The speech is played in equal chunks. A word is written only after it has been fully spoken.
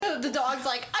the dog's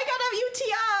like, I got a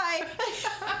UTI.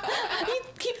 You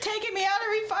keep taking me out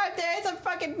every 5 days. I'm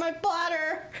fucking my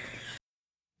bladder.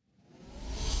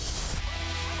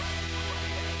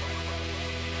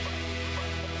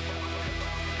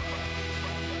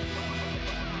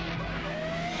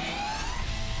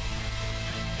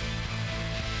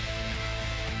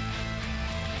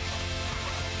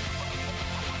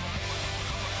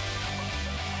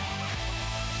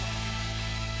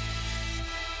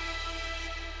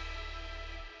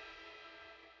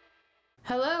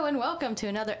 Hello and welcome to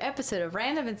another episode of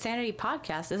Random Insanity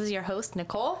Podcast. This is your host,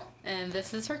 Nicole. And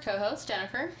this is her co-host,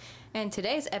 Jennifer. And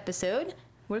today's episode,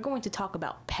 we're going to talk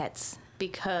about pets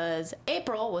because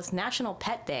April was National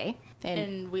Pet Day.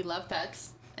 And we love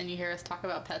pets. And you hear us talk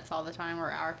about pets all the time,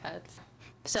 or our pets.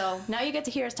 So now you get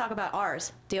to hear us talk about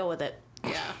ours. Deal with it.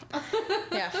 Yeah.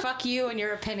 Yeah, fuck you and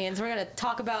your opinions. We're going to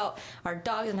talk about our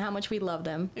dogs and how much we love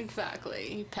them.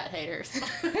 Exactly. You pet haters.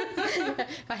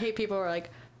 I hate people who are like,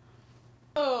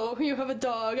 oh, you have a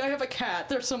dog, I have a cat.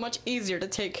 They're so much easier to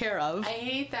take care of. I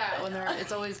hate that when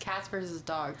it's always cats versus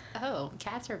dogs. Oh,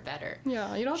 cats are better.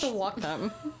 Yeah, you don't have to walk them.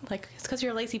 Like, it's because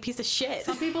you're a lazy piece of shit.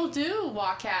 Some people do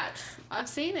walk cats. I've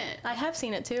seen it. I have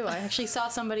seen it too. I actually saw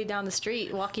somebody down the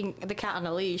street walking the cat on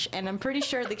a leash, and I'm pretty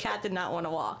sure the cat did not want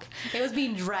to walk. It was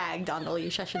being dragged on the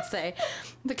leash, I should say.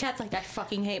 The cat's like, I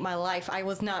fucking hate my life. I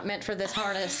was not meant for this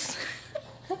harness.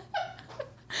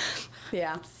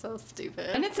 Yeah. So stupid.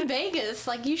 And it's Vegas.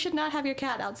 Like, you should not have your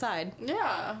cat outside.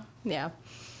 Yeah. Yeah.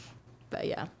 But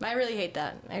yeah, I really hate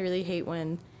that. I really hate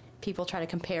when people try to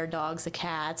compare dogs to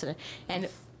cats. And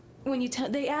when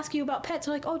they ask you about pets,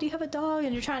 they're like, oh, do you have a dog?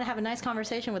 And you're trying to have a nice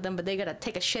conversation with them, but they gotta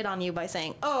take a shit on you by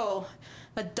saying, oh,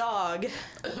 a dog.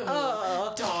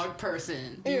 Oh. Dog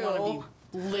person. Ew. You want to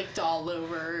be licked all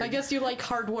over. I guess you like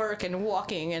hard work and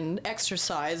walking and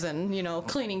exercise and,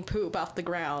 cleaning poop off the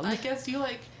ground. I guess you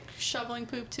like shoveling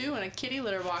poop too in a kitty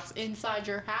litter box inside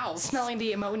your house. Smelling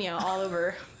the ammonia all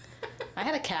over. I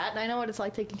had a cat. I know what it's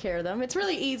like taking care of them. It's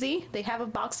really easy. They have a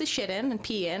box to shit in and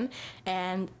pee in,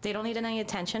 and they don't need any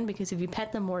attention because if you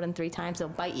pet them more than 3 times, they'll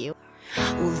bite you.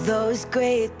 Well, those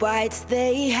great whites,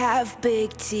 they have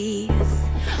big teeth.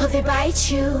 Oh, they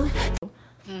bite you.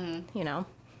 Mm-hmm.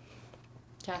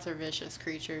 Cats are vicious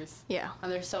creatures. Yeah.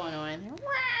 And they're so annoying.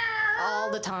 All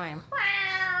the time.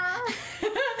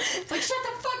 It's like, shut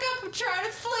the fuck up, I'm trying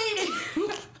to sleep.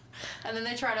 And then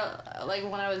they try to, like,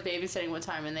 when I was babysitting one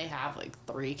time, and they have, like,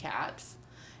 3 cats.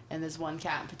 And this one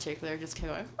cat in particular just kept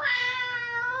going,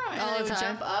 and all they the would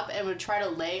time? jump up and would try to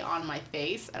lay on my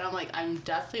face. And I'm like, I'm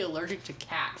definitely allergic to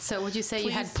cats. So would you say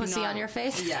you had Please do pussy not- on your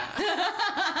face? Yeah.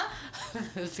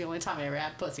 It's the only time I ever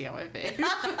had pussy on my face.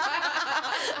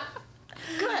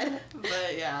 Good.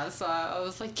 But yeah, so I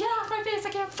was like, get off my face,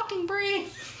 I can't fucking breathe.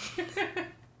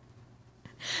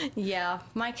 Yeah,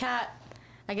 my cat,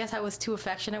 I guess I was too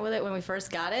affectionate with it when we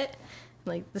first got it.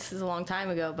 Like, this is a long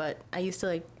time ago, but I used to,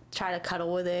 like, try to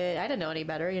cuddle with it. I didn't know any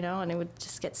better, and it would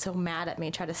just get so mad at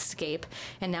me, try to escape,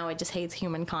 and now it just hates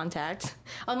human contact.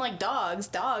 Unlike dogs,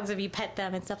 if you pet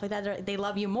them and stuff like that, they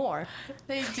love you more.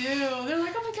 They do. They're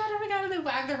like, oh my god, and they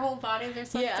wag their whole body. They're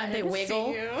so Yeah, excited they to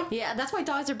wiggle. see you. Yeah, that's why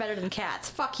dogs are better than cats.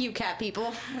 Fuck you, cat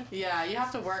people. Yeah, you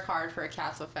have to work hard for a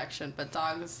cat's affection, but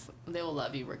dogs, they will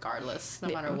love you regardless, no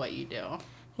matter what you do.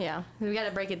 Yeah, we got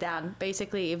to break it down.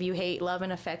 Basically, if you hate love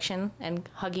and affection and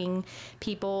hugging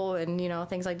people and,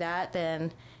 things like that,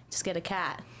 then just get a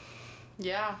cat.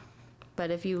 Yeah. But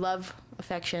if you love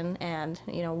affection and,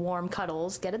 warm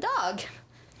cuddles, get a dog.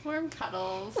 Warm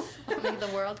cuddles. Make the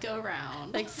world go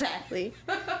round. Exactly.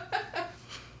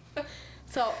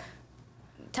 So,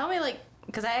 tell me,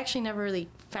 because I actually never really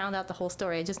found out the whole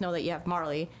story. I just know that you have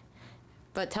Marley.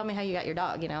 But tell me how you got your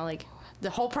dog, the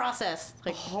whole process.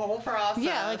 The whole process.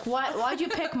 Yeah, why'd you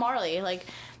pick Marley? Like,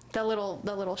 the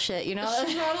little shit, She's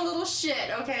not a little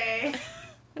shit, okay?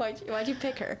 Why'd you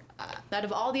pick her? Out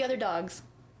of all the other dogs.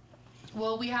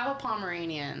 Well, we have a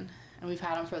Pomeranian, and we've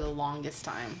had him for the longest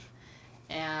time.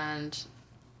 And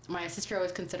my sister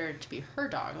always considered it to be her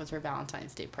dog. It was her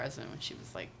Valentine's Day present when she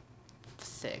was,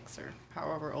 6 or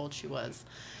however old she was.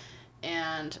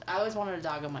 And I always wanted a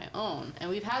dog of my own. And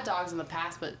we've had dogs in the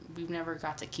past, but we've never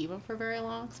got to keep them for very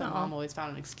long. So Mom always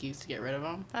found an excuse to get rid of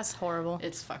them. That's horrible.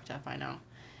 It's fucked up, I know.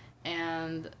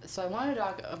 And so I wanted a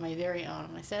dog of my very own.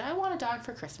 And I said, I want a dog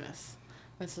for Christmas.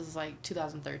 This was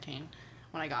 2013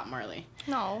 when I got Marley.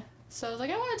 No. So I was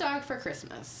like, I want a dog for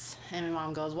Christmas. And my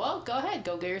mom goes, well, go ahead.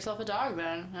 Go get yourself a dog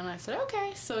then. And I said,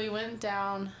 okay. So we went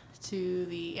down to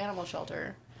the animal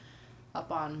shelter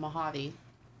up on Mojave.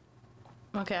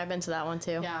 Okay, I've been to that one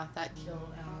too. Yeah, that kill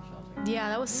animal shelter. Yeah,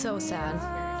 that was so sad.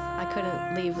 I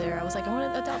couldn't leave there. I was like, I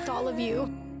want to adopt all of you.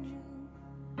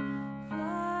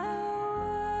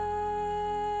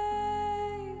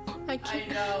 I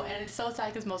can't. I know, and it's so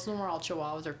sad because most of them are all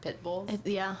Chihuahuas or Pit Bulls.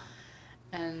 Yeah.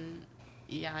 And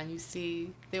yeah, and you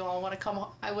see, they all want to come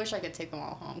home. I wish I could take them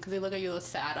all home because they look at you with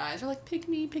sad eyes. They're like, pick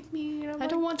me, pick me. And I'm I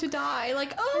don't want to die.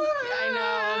 Like, I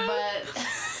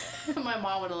know, but my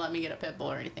mom wouldn't let me get a Pit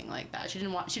Bull or anything like that. She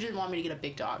didn't want me to get a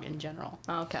big dog in general.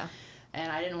 Oh, okay. And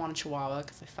I didn't want a Chihuahua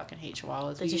because I fucking hate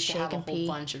Chihuahuas. They We just used to have shake a and whole pee.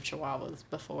 bunch of Chihuahuas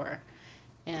before.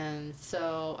 And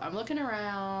so I'm looking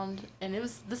around, and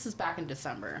this is back in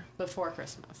December, before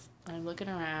Christmas. And I'm looking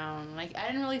around, like, I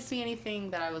didn't really see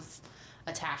anything that I was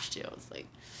attached to. I was like,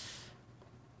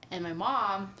 and my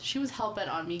mom, she was hell-bent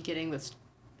on me getting this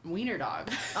wiener dog.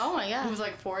 Oh my god. He was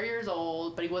like 4 years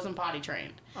old, but he wasn't potty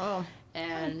trained. Oh.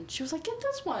 And she was like, get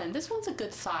this one. This one's a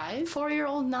good size.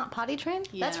 4-year-old not potty trained?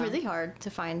 That's Yeah. really hard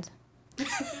to find.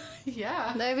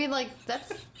 Yeah. I mean, like,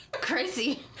 that's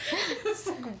crazy. It's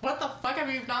like, what the fuck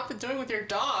have you not been doing with your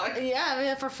dog? Yeah, I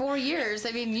mean, for 4 years.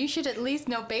 I mean, you should at least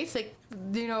know basic,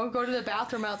 go to the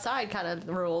bathroom outside kind of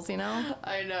rules, I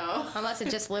know. Unless it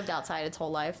just lived outside its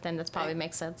whole life, then that probably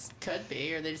makes sense. Could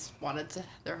be, or they just wanted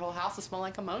their whole house to smell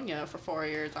like ammonia for 4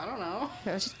 years. I don't know.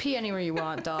 Just pee anywhere you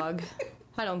want, dog.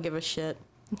 I don't give a shit.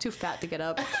 I'm too fat to get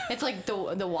up. It's like the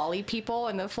Wall-E people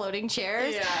and the floating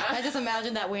chairs. Yeah. I just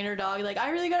imagine that wiener dog, like,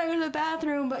 I really gotta go to the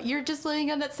bathroom, but you're just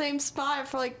laying on that same spot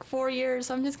for like 4 years,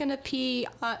 so I'm just gonna pee,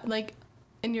 like,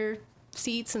 in your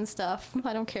seats and stuff.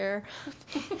 I don't care.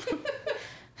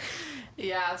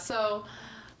 Yeah, so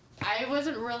I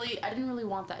didn't really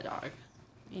want that dog,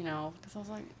 because I was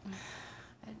like,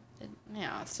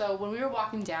 yeah. So when we were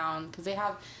walking down, because they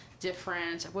have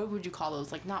different, what would you call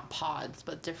those? Like, not pods,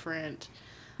 but different.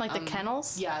 Like the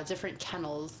kennels? Yeah, different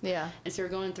kennels. Yeah. And so we're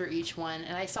going through each one,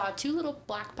 and I saw 2 little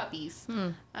black puppies.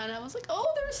 And I was like, oh,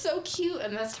 they're so cute.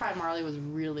 And this time Marley was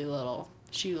really little.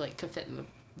 She, like, could fit in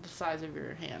the size of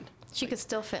your hand. She could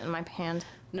still fit in my hand.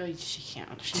 No, she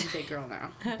can't. She's a big girl now.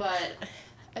 But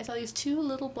I saw these 2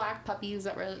 little black puppies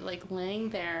that were, like, laying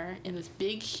there in this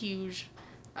big, huge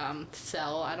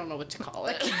cell. I don't know what to call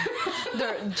it.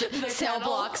 The cell kennel,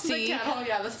 block C. The kennel,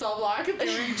 yeah, the cell block. They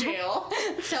were in jail.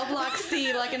 Cell block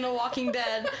C, like in The Walking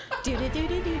Dead.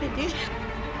 Do-do-do-do-do-do-do.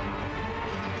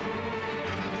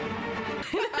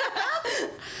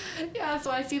 Yeah, so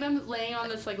I see them laying on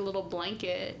this, like, little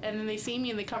blanket, and then they see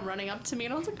me and they come running up to me,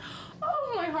 and I was like,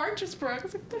 oh, my heart just broke. I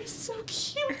was like, they're so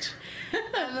cute.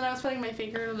 And then I was putting my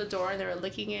finger in the door, and they were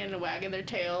licking it and wagging their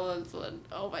tail, and so,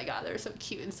 oh my god, they're so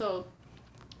cute. And so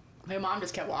my mom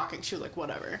just kept walking. She was like,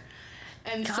 whatever.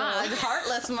 And God, so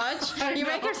heartless much. I You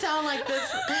make know. her sound like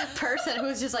this person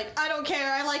who's just like, I don't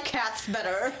care, I like cats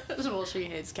better. well, she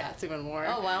hates cats even more.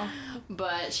 Oh, wow.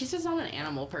 But she's just not an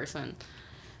animal person.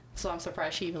 So I'm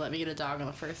surprised she even let me get a dog in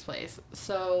the first place.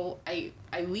 So I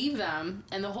leave them,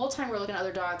 and the whole time we're looking at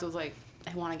other dogs, I was like,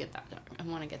 I want to get that dog. I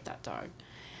want to get that dog.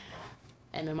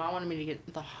 And my mom wanted me to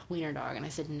get the wiener dog, and I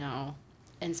said no.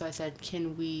 And so I said,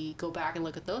 can we go back and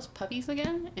look at those puppies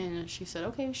again? And she said,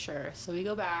 okay, sure. So we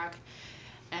go back,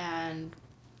 and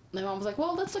my mom was like,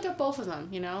 well, let's look at both of them,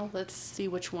 Let's see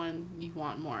which one you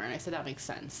want more. And I said, that makes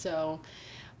sense. So,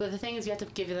 but the thing is, you have to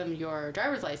give them your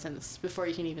driver's license before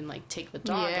you can even, like, take the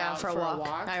dog out for a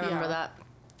walk. I remember Yeah. that.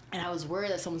 And I was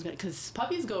worried that someone's going to, because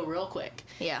puppies go real quick.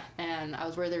 Yeah. And I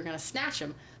was worried they were going to snatch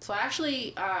him. So I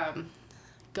actually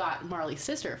got Marley's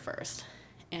sister first.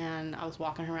 And I was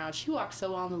walking her around. She walked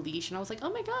so well on the leash. And I was like, oh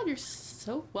my God, you're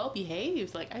so well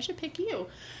behaved. Like, I should pick you.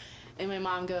 And my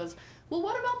mom goes, well,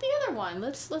 what about the other one?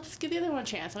 Let's give the other one a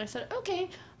chance. And I said, okay.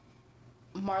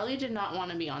 Marley did not want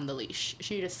to be on the leash.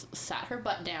 She just sat her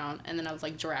butt down, and then I was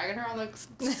like dragging her on the.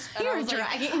 And You I were was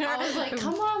dragging her. I was like,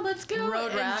 "Come on, let's go." Road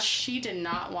and rash. she did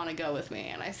not want to go with me,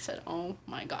 and I said, "Oh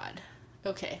my God,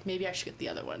 okay, maybe I should get the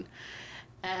other one."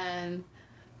 And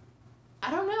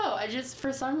I don't know. I just,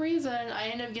 for some reason, I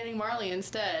ended up getting Marley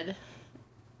instead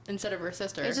of her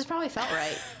sister. It just probably felt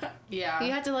right. Yeah.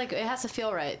 You have to, like, it has to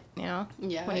feel right, Yeah.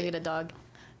 when you get a dog.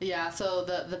 Yeah, so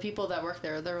the people that work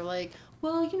there, they were like,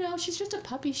 well, she's just a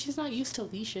puppy. She's not used to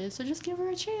leashes, so just give her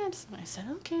a chance. And I said,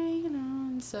 okay,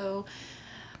 and so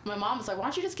my mom was like, why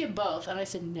don't you just get both? And I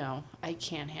said, no, I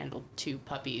can't handle 2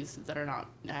 puppies that are not,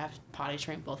 I have to potty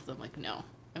train both of them. Like, no.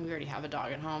 And we already have a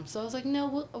dog at home. So I was like,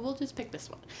 no, we'll just pick this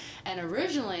one. And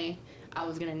originally, I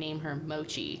was going to name her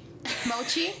Mochi.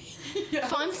 Mochi? Yeah.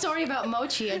 Fun story about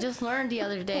mochi. I just learned the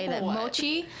other day that What?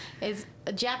 mochi is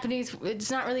a Japanese, it's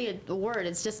not really a word,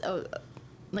 it's just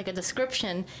like a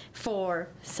description for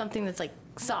something that's like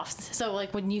soft. So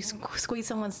like when you squeeze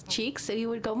someone's cheeks, you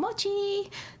would go mochi.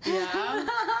 Yeah.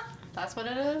 That's what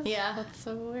it is? Yeah. That's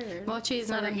so weird. Mochi is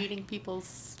So not they're a- eating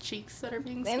people's cheeks that are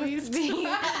being And squeezed.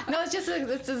 no, it's just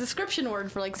it's a description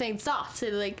word for like saying soft. So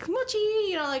like mochi,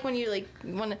 you know, like when you're like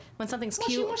when something's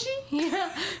Mushy, cute. mushy?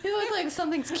 Yeah, it looks like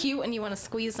something's cute and you want to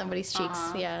squeeze somebody's cheeks.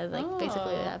 Uh-huh. Yeah, like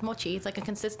basically Oh. that. Mochi. It's like a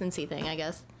consistency thing, I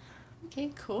guess.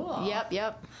 Okay, cool.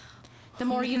 Yep. The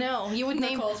more you know. You would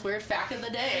name Nicole's weird fact of the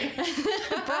day.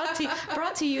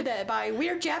 brought to you that by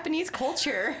Weird Japanese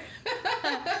Culture.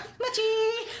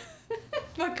 Mochi.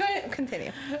 But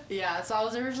continue. Yeah, so I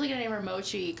was originally gonna name her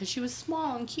Mochi because she was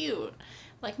small and cute,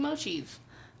 like mochis,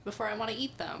 before I want to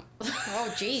eat them.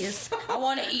 Oh jeez, I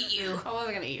want to eat you. I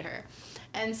wasn't gonna eat her.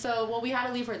 And so, well, we had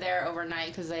to leave her there overnight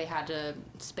because they had to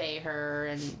spay her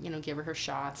and, you know, give her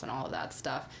shots and all of that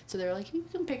stuff. So they were like, you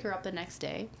can pick her up the next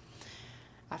day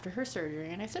after her surgery.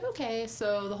 And I said, okay.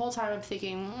 So the whole time I'm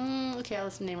thinking, okay,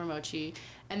 let's name her Mochi.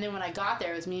 And then when I got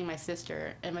there, it was me and my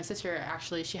sister. And my sister,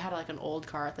 actually, she had like an old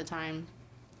car at the time.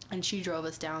 And she drove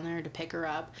us down there to pick her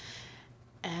up.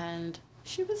 And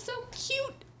she was so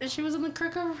cute. And she was in the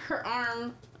crook of her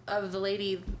arm of the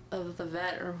lady of the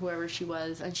vet or whoever she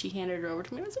was, and she handed her over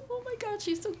to me. And I was like, oh my god,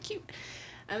 she's so cute.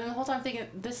 And then the whole time thinking,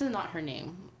 this is not her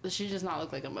name. She does not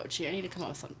look like a Mochi. I need to come up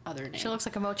with some other name. She looks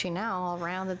like a mochi now, all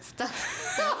rounded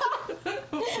stuff.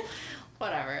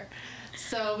 Whatever.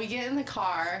 So we get in the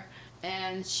car,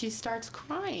 and she starts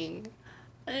crying.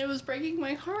 And it was breaking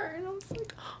my heart. And I was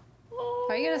like, oh.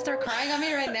 Are you gonna start crying on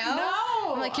me right now?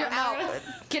 No! I'm like, you're I'm not out.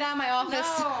 gonna- Get out of my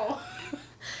office. No.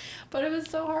 But it was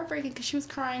so heartbreaking because she was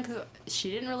crying because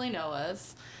she didn't really know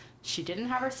us. She didn't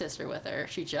have her sister with her.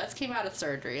 She just came out of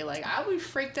surgery. Like, I would be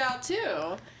freaked out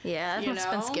too. Yeah, that You must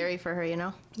have been know? scary for her, you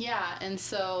know? Yeah, and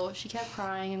so she kept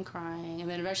crying and crying. And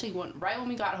then eventually, right when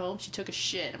we got home, she took a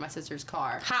shit in my sister's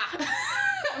car. Ha!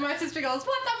 And my sister goes,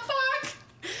 what the fuck?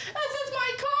 This is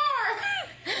my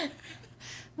car!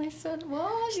 And I said,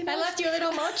 well, you know. I left you a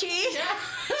little mochi.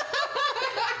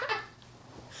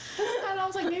 And I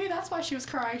was like, maybe that's why she was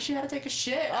crying. She had to take a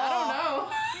shit. I don't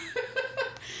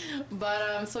know.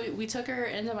 But so we took her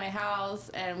into my house,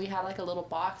 and we had like a little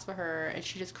box for her, and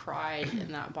she just cried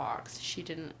in that box. She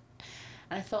didn't.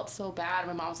 And I felt so bad.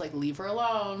 My mom was like, leave her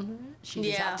alone. She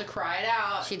just Yeah. has to cry it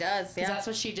out. She does, 'Cause yeah. that's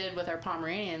what she did with our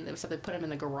Pomeranian. They put him in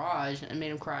the garage and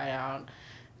made him cry it out.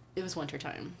 It was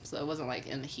wintertime, so it wasn't like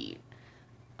in the heat.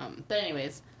 But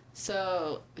anyways,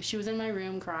 so she was in my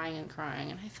room crying,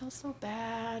 and I felt so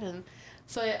bad. And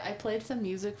so I played some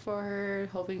music for her,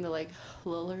 hoping to like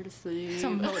lull her to sleep. Here's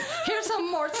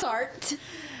some Mozart.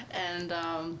 And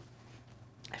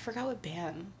I forgot what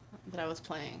band that I was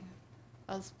playing.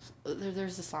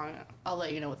 There's a song. I'll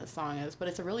let you know what the song is, but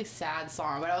it's a really sad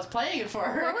song. But I was playing it for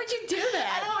her. Why would you do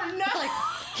that? I don't know. It's like,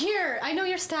 here, I know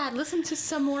you're sad. Listen to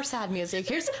some more sad music.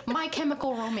 Here's My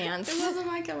Chemical Romance. It wasn't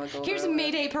My Chemical Here's Romance.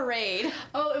 Mayday Parade.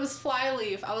 Oh, it was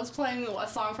Flyleaf. I was playing a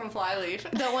song from Flyleaf.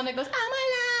 The one that goes, I'm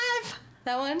alive.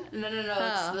 That one? No. Oh.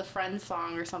 It's the Friend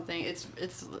song or something. It's.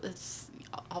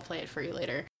 I'll play it for you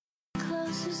later.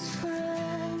 Closest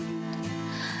friend,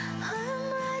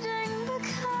 I'm writing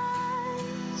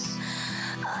because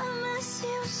I miss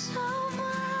you so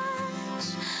much.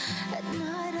 At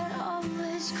night I'd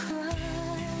always cry.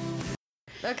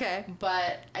 Okay.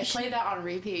 But I played that on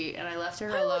repeat, and I left her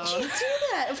Why alone. would you do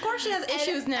that? Of course she has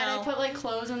issues now. And I put like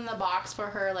clothes in the box for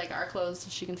her, like our clothes, so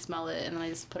she can smell it. And then I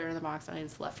just put her in the box, and I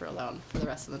just left her alone for the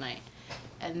rest of the night.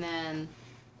 And then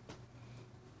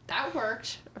that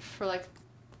worked for like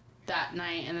that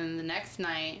night, and then the next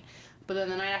night. But then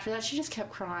the night after that, she just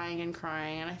kept crying, and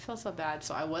I felt so bad.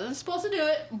 So I wasn't supposed to do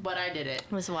it, but I did it.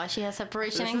 This is why she has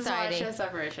separation This is why anxiety. she has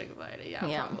separation anxiety.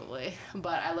 Yeah, probably.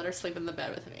 But I let her sleep in the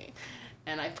bed with me,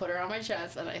 and I put her on my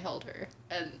chest, and I held her,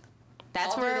 and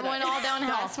That's all where through it the went night. all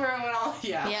downhill. That's where it went all.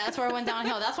 Yeah. Yeah, that's where it went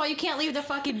downhill. That's why you can't leave the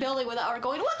fucking building without her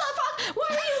going, what the fuck? Why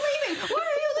are you leaving? Why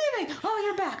are you leaving? Oh,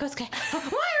 you're back. Okay. Why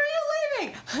are you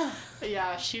leaving?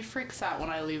 Yeah, she freaks out when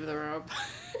I leave the room.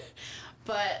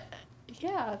 But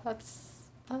yeah, that's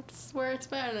where it's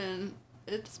been, and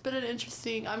it's been an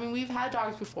interesting. I mean, we've had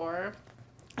dogs before.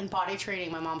 In potty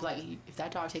training, my mom's like, if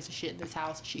that dog takes a shit in this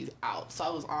house, she's out. So I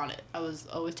was on it. I was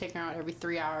always taking her out every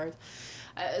 3 hours.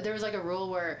 There was like a rule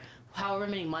where however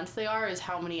many months they are is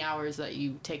how many hours that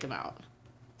you take them out.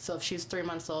 So if she's 3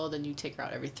 months old, then you take her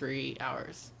out every 3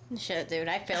 hours. Shit, dude,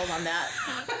 I failed on that.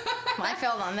 I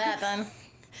failed on that then.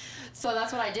 So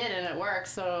that's what I did, and it worked.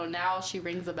 So now she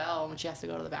rings the bell when she has to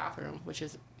go to the bathroom, which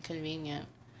is convenient.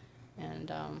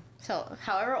 And So,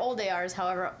 however old they are is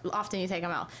however often you take them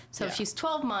out. So, if Yeah. she's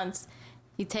 12 months,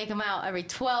 you take them out every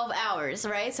 12 hours,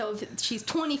 right? So, if she's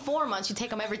 24 months, you take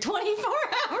them every 24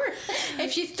 hours.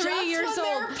 If she's 3 years when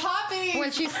old, they're popping.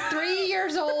 when she's 3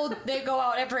 years old, they go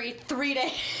out every 3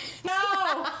 days.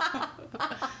 No.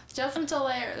 Just until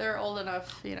they're old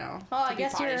enough, you know, Oh, to I be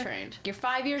guess potty trained. you're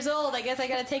 5 years old. I guess I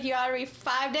gotta take you out every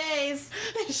 5 days.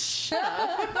 Shut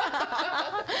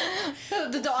up.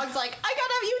 The dog's like, I got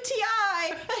a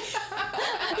UTI.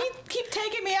 You keep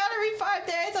taking me out every 5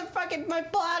 days. I'm fucking my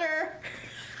bladder.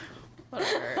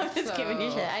 Whatever. I'm just giving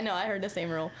you shit. I know. I heard the same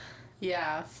rule.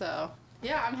 Yeah, so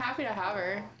yeah, I'm happy to have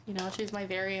her. You know, she's my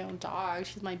very own dog.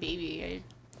 She's my baby.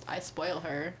 I spoil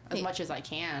her as much as I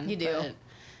can. You do. But,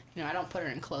 you know, I don't put her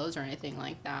in clothes or anything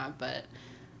like that, but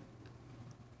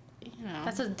you know.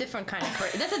 That's a different kind of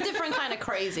That's a different kind of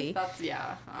crazy.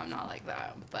 Yeah, I'm not like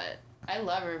that, but I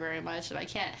love her very much, and I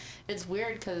can't. It's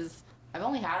weird because I've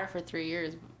only had her for 3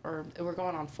 years, or we're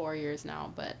going on 4 years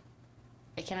now, but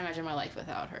I can't imagine my life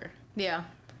without her. Yeah.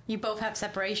 You both have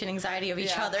separation anxiety of each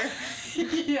Yeah. other.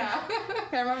 Yeah.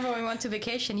 I remember when we went to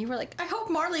vacation, you were like, I hope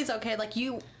Marley's okay. Like,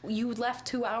 you left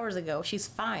 2 hours ago. She's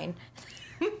fine.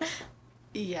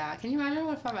 Yeah, can you imagine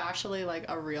if I'm actually like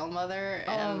a real mother?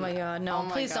 Oh my god, no! Oh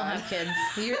my Please don't God. have kids.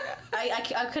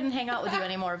 I couldn't hang out with you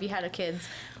anymore if you had a kids.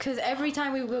 Because every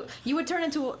time you would turn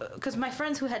into. Because my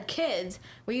friends who had kids,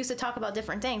 we used to talk about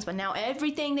different things, but now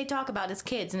everything they talk about is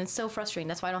kids, and it's so frustrating.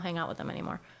 That's why I don't hang out with them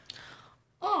anymore.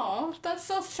 Oh, that's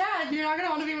so sad. You're not gonna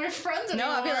want to be my friends anymore.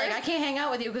 No, I'd be like, I can't hang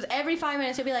out with you because every 5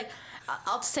 minutes you'll be like,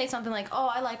 I'll say something like, oh,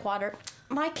 I like water.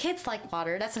 My kids like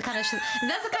water. That's the kind of shit.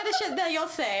 That's the kind of shit that you'll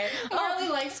say. Marley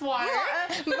likes water.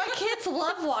 My kids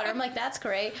love water. I'm like, that's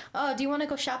great. Oh, do you want to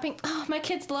go shopping? Oh, my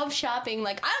kids love shopping.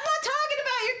 Like, I'm not talking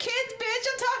about your kids, bitch.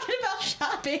 I'm talking about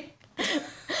shopping.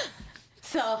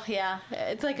 So, yeah,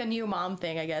 it's like a new mom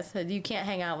thing, I guess. You can't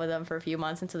hang out with them for a few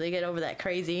months until they get over that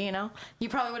crazy, you know? You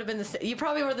probably would have been you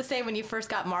probably were the same when you first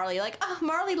got Marley. Like, oh,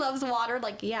 Marley loves water.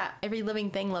 Like, yeah, every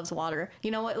living thing loves water.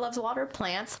 You know what loves water?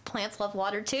 Plants. Plants love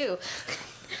water, too.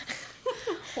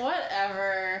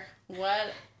 Whatever.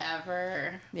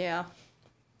 Yeah.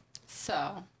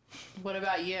 So, what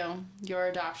about you? Your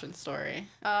adoption story.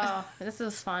 Oh, this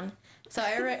was fun. So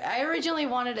I originally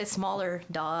wanted a smaller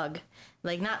dog.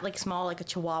 Like, not like small like a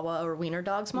Chihuahua or wiener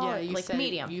dog small, like said,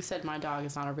 medium. You said my dog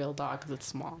is not a real dog because it's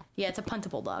small. Yeah, it's a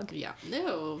puntable dog. Yeah.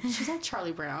 No, she's like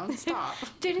Charlie Brown. Stop.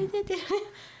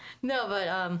 No,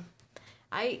 but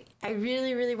I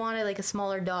really, really wanted like a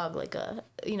smaller dog, like a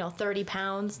 30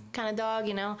 pounds kind of dog,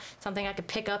 something I could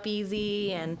pick up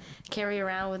easy and carry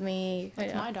around with me.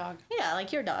 Like my dog. Yeah,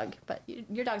 like your dog, but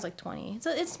your dog's like 20.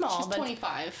 So it's small. She's but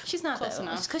 25. She's not close that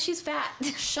enough. because she's fat.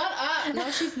 Shut up.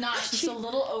 No, she's not. She's a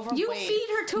little overweight. You feed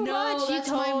her too no, much. That's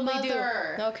you totally my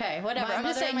mother. do. Okay, whatever. My I'm just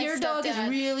mother saying and my your dog is stepdad.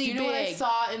 really Do you know what I big.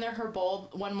 saw in her bowl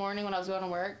one morning when I was going to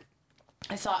work?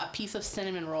 I saw a piece of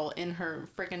cinnamon roll in her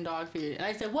freaking dog food, and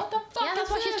I said, "What the fuck?" Yeah, that's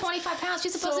is why she's this?" 25 pounds.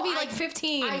 She's supposed to be like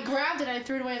 15. I grabbed it and I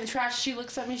threw it away in the trash. She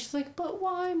looks at me. She's like, "But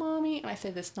why, mommy?" And I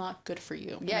said, "That's not good for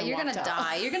you." Yeah, And I you're gonna walked out.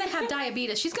 die. You're gonna have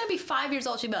diabetes. She's gonna be 5 years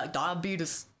old. She'll be like,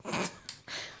 diabetes.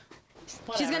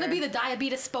 She's gonna be the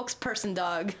diabetes spokesperson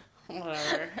dog.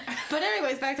 Whatever. But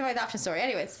anyways, back to my adoption story.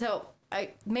 Anyways, so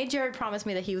I made Jared promise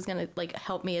me that he was gonna like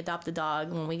help me adopt a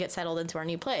dog when we get settled into our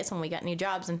new place, when we got new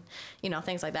jobs and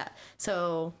things like that.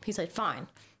 So he said, fine.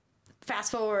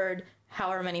 Fast forward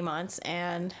however many months,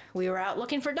 and we were out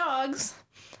looking for dogs,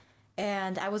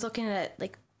 and I was looking at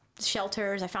like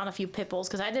shelters. I found a few pit bulls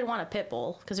because I did want a pit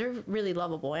bull because they're really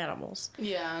lovable animals.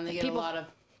 Yeah, and they get People- a lot of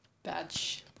bad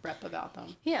rep about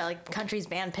them. Yeah, like countries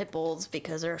ban pit bulls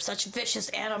because they're such vicious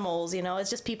animals, It's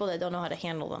just people that don't know how to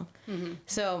handle them. Mm-hmm.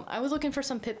 So I was looking for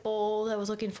some pit bulls. I was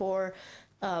looking for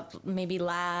maybe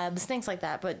labs, things like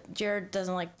that. But Jared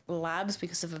doesn't like labs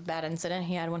because of a bad incident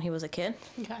he had when he was a kid.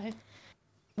 Okay.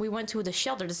 We went to the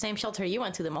shelter, the same shelter you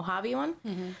went to, the Mojave one,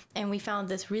 and we found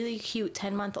this really cute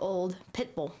 10-month-old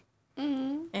pit bull.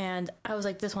 Mm-hmm. And I was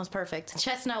like, this one's perfect.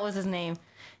 Chestnut was his name.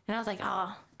 And I was like,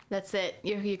 oh, that's it.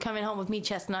 You're coming home with me,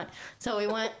 Chestnut. So we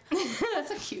went.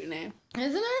 That's a cute name.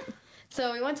 Isn't it?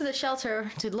 So we went to the shelter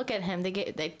to look at him.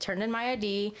 They turned in my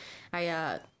ID.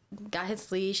 I got his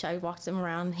leash. I walked him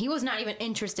around. He was not even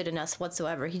interested in us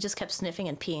whatsoever. He just kept sniffing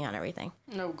and peeing on everything.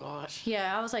 Oh gosh.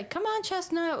 Yeah, I was like, come on,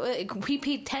 Chestnut. He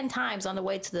peed 10 times on the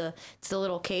way to the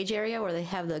little cage area where they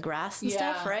have the grass and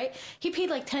stuff, Yeah. right? He peed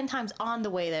like 10 times on the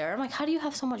way there. I'm like, how do you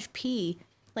have so much pee?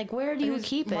 Like, where do you He's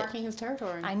keep it? marking his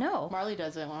territory. I know. Marley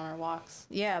does it on her walks.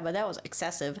 Yeah, but that was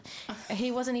excessive.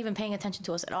 He wasn't even paying attention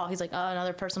to us at all. He's like, oh,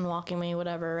 another person walking me,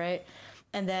 whatever, right?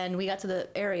 And then we got to the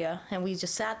area, and we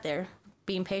just sat there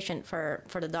being patient for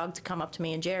the dog to come up to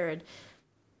me and Jared.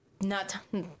 Not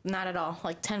at all.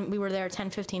 Like we were there 10,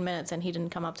 15 minutes and he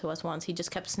didn't come up to us once. He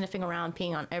just kept sniffing around,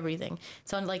 peeing on everything.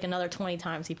 So like another 20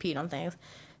 times he peed on things.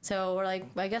 So we're like,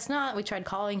 I guess not. We tried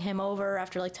calling him over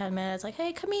after like 10 minutes, like,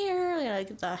 hey, come here,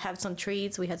 have some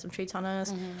treats. We had some treats on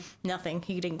us. Nothing.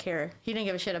 He didn't care. He didn't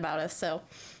give a shit about us. So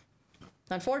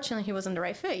unfortunately, he wasn't the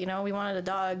right fit. We wanted a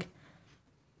dog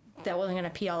that wasn't going to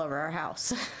pee all over our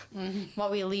house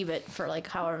while we leave it for like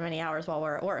however many hours while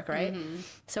we're at work, right?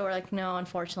 So we're like, no,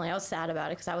 unfortunately. I was sad about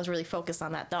it because I was really focused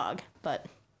on that dog. But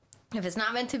if it's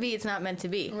not meant to be, it's not meant to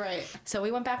be. Right. So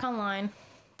we went back online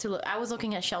to look. I was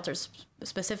looking at shelters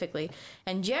specifically,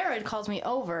 and Jared calls me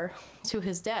over to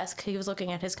his desk. He was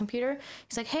looking at his computer.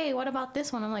 He's like, hey, what about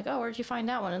this one? I'm like, oh, where'd you find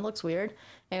that one? It looks weird.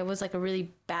 And it was like a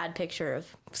really bad picture of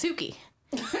Suki.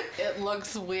 It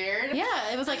looks weird.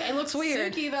 Yeah, it was like, it looks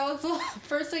weird. Suki, that was the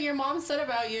first thing your mom said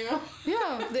about you.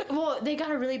 Yeah. They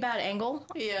got a really bad angle.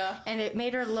 Yeah. And it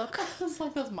made her look. It's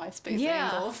like those MySpace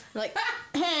Yeah. angles. Like,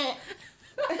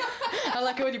 I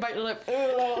like it when you bite your lip.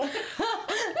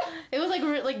 It was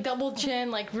like double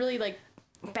chin, like really like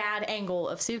bad angle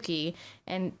of Suki,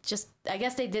 and just I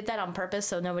guess they did that on purpose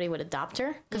so nobody would adopt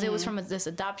her because it was from this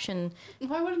adoption.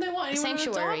 Why wouldn't they want anyone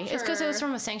sanctuary? to adopt her? It's because it was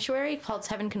from a sanctuary called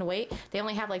Heaven Can Wait. They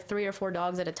only have like 3 or 4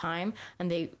 dogs at a time,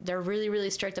 and they're really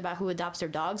really strict about who adopts their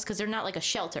dogs because they're not like a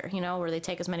shelter, where they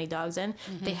take as many dogs in.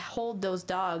 They hold those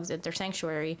dogs at their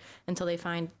sanctuary until they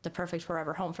find the perfect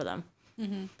forever home for them.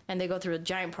 And they go through a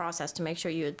giant process to make sure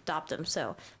you adopt them.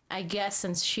 So I guess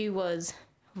since she was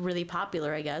really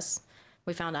popular,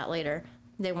 we found out later,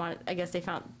 they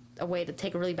found a way to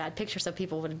take a really bad picture so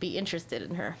people would be interested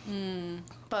in her.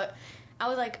 But I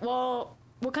was like, well,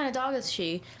 what kind of dog is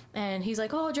she? And he's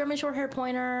like, oh, German short hair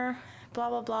pointer, blah,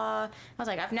 blah, blah. I was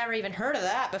like, I've never even heard of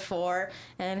that before.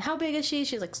 And how big is she?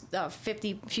 She's like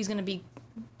 50. She's going to be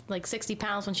like 60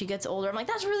 pounds when she gets older. I'm like,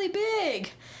 that's really big.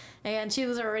 And she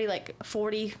was already like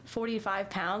 45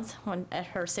 pounds at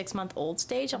her 6-month-old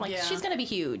stage. I'm like, she's going to be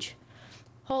huge.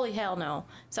 Holy hell no.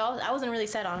 So I wasn't really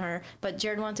set on her, but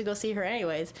Jared wanted to go see her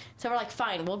anyways. So we're like,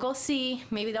 fine, we'll go see.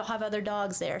 Maybe they'll have other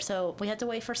dogs there. So we had to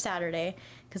wait for Saturday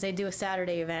because they do a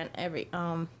Saturday event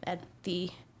at the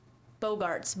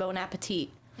Bogarts, Bon Appetit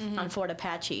on Fort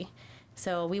Apache.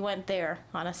 So we went there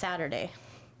on a Saturday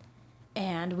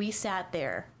and we sat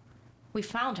there. We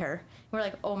found her. We're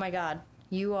like, oh my God,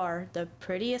 you are the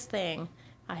prettiest thing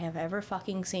I have ever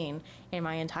fucking seen in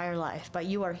my entire life, but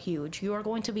you are huge. You are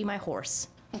going to be my horse.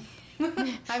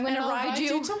 I'm going to ride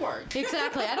you to work.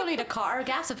 Exactly. I don't need a car,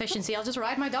 gas efficiency. I'll just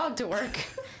ride my dog to work.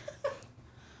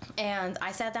 And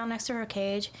I sat down next to her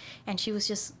cage, and she was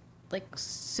just like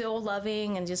so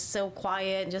loving and just so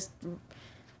quiet and just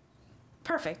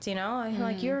perfect,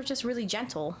 Like you're just really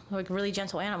gentle, like really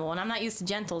gentle animal. And I'm not used to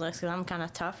gentleness because I'm kind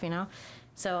of tough,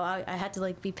 So I had to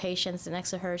like be patient next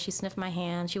to her. She sniffed my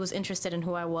hand. She was interested in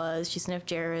who I was. She sniffed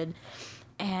Jared.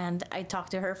 And I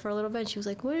talked to her for a little bit. She was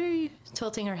like, what are you?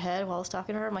 Tilting her head while I was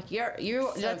talking to her. I'm like, you're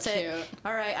So that's cute. it.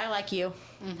 All right, I like you.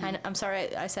 I'm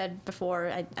sorry, I said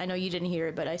before, I know you didn't hear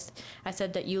it, but I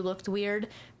said that you looked weird,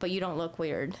 but you don't look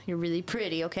weird. You're really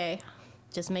pretty, okay?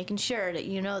 Just making sure that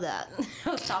you know that. I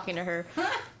was talking to her.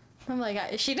 I'm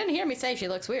like, she didn't hear me say she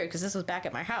looks weird because this was back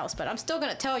at my house, but I'm still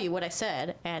going to tell you what I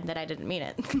said and that I didn't mean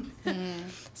it.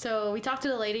 So we talked to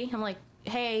the lady. I'm like,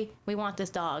 hey, we want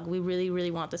this dog. We really, really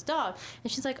want this dog.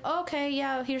 And she's like, okay,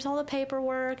 yeah, here's all the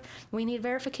paperwork. We need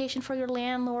verification for your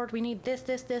landlord. We need this.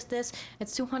 It's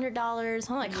 $200.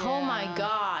 I'm like, oh my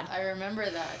God. I remember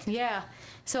that. Yeah.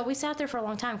 So we sat there for a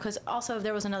long time because also if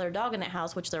there was another dog in that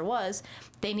house, which there was,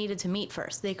 they needed to meet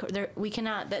first. We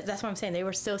cannot, that's what I'm saying. They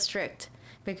were so strict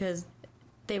because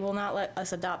they will not let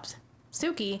us adopt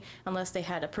Suki unless they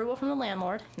had approval from the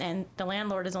landlord, and the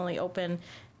landlord is only open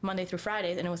Monday through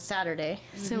Friday, and it was Saturday.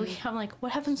 So I'm like,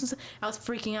 what happens? I was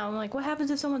freaking out. I'm like, what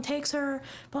happens if someone takes her?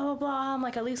 Blah, blah, blah. I'm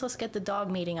like, at least let's get the dog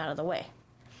meeting out of the way.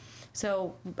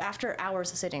 So after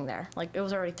hours of sitting there, like it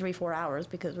was already 3-4 hours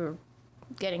because we were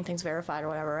getting things verified or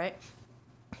whatever, right?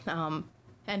 And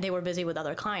they were busy with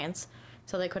other clients,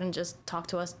 so they couldn't just talk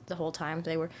to us the whole time.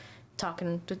 They were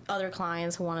talking to other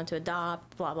clients who wanted to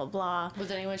adopt, blah, blah, blah.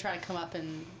 Was anyone trying to come up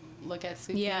and look at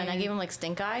Suki? Yeah, and I gave him like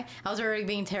stink eye. I was already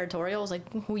being territorial. I was like,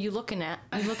 who are you looking at?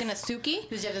 Are you looking at Suki?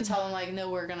 Did you have to tell them, like, no,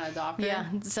 we're going to adopt her? Yeah,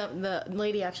 so the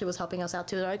lady actually was helping us out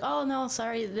too. They're like, oh no,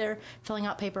 sorry, they're filling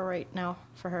out paper right now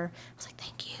for her. I was like,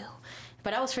 thank you.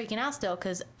 But I was freaking out still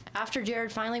because after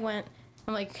Jared finally went,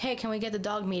 I'm like, hey, can we get the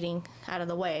dog meeting out of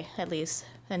the way at least?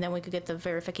 And then we could get the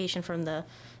verification from the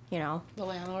you know. The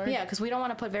landlord. Yeah, because we don't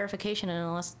want to put verification in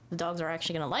unless the dogs are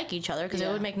actually going to like each other, because it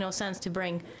Yeah. would make no sense to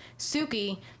bring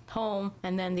Suki home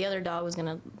and then the other dog was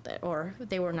going to, or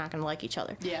they were not going to like each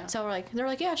other. Yeah. So they're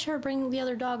like, yeah, sure, bring the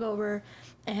other dog over.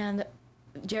 And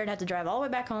Jared had to drive all the way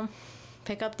back home,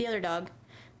 pick up the other dog,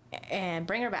 and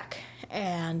bring her back.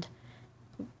 And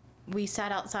we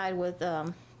sat outside with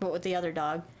the other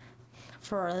dog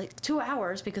for like 2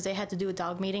 hours because they had to do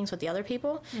dog meetings with the other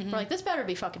people. We're like, this better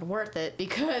be fucking worth it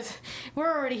because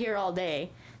we're already here all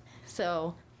day.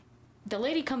 So the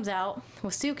lady comes out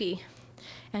with Suki,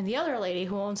 and the other lady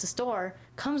who owns the store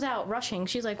comes out rushing.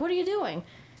 She's like, what are you doing?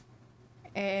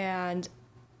 And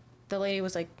the lady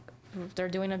was like, they're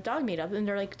doing a dog meetup, and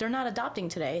they're like, they're not adopting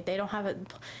today. They don't have a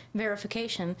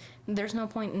verification. There's no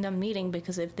point in them meeting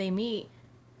because if they meet,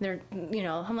 they're, you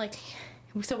know, I'm like,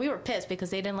 so we were pissed because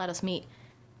they didn't let us meet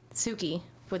Suki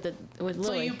with Lily.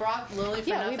 So you brought Lily for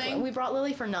nothing? we brought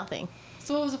Lily for nothing.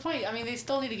 So what was the point? I mean, they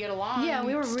still need to get along. Yeah,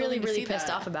 we were Still really, need to really see pissed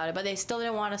that. off about it, but they still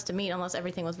didn't want us to meet unless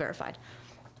everything was verified.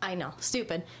 I know,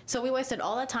 stupid. So we wasted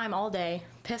all that time all day,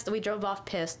 pissed. We drove off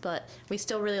pissed, but we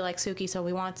still really like Suki, so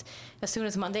we want, as soon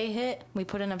as Monday hit, we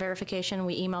put in a verification,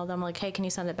 we emailed them like, hey, can you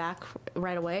send it back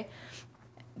right away?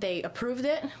 They approved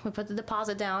it, we put the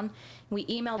deposit down, we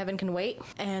emailed Heaven Can Wait,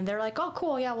 and they're like, oh,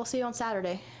 cool, yeah, we'll see you on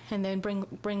Saturday, and then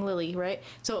bring Lily, right?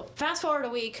 So fast forward a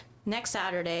week, next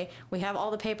Saturday, we have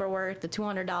all the paperwork, the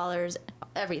 $200,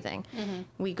 everything.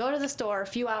 We go to the store, a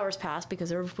few hours pass because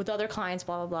they're with other clients,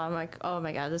 blah, blah, blah. I'm like, oh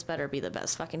my God, this better be the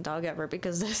best fucking dog ever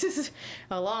because this is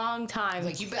a long time.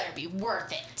 Like, you better be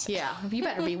worth it. Yeah, you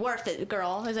better be worth it,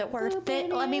 girl. Is it worth it?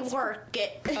 Let me work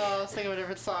it. Oh, I was thinking of a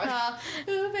different song.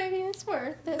 Ooh, baby, it's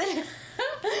worth it.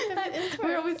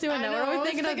 We're always doing that. We're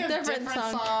always thinking of different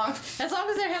songs. As long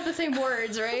as they have the same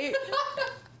words, right?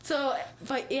 So,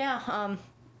 but yeah,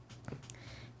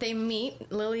 they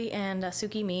meet, Lily and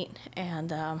Suki meet,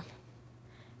 and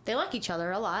they like each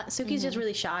other a lot. Suki's just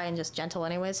really shy and just gentle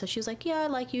anyway, so she was like, yeah, I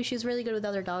like you. She's really good with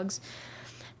other dogs.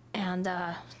 And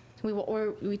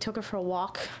we took her for a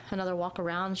walk, another walk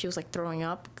around. She was like throwing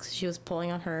up because she was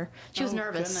pulling on her. She was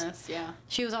nervous. Goodness, yeah.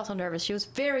 She was also nervous. She was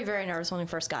very, very nervous when we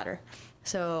first got her.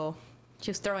 So she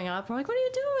was throwing up. We're like, what are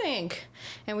you doing?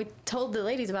 And we told the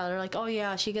ladies about it. They're like, oh,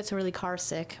 yeah, she gets really car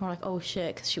sick. And we're like, oh,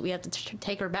 shit, because we have to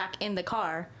take her back in the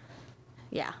car.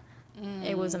 Yeah,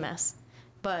 it was a mess.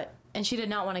 And she did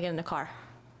not want to get in the car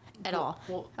at all.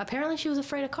 Well, Apparently, she was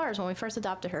afraid of cars when we first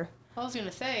adopted her. I was going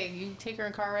to say, you take her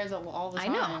in car rides all the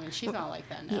time. I know. And she's not like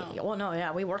that now. Yeah, well, no,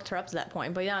 yeah, we worked her up to that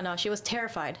point. But yeah, no, she was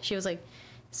terrified. She was like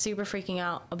super freaking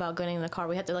out about getting in the car.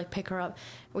 We had to like pick her up.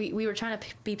 We were trying to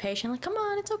be patient, like, come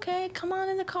on, it's okay, come on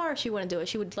in the car. She wouldn't do it.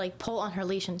 She would like pull on her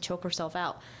leash and choke herself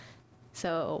out.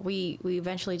 So we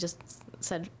eventually just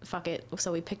said, fuck it.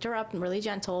 So we picked her up, really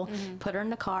gentle, put her in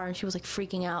the car, and she was like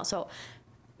freaking out. So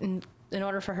in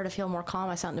order for her to feel more calm,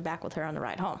 I sat in the back with her on the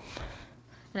ride home.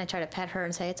 And I tried to pet her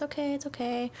and say, it's okay, it's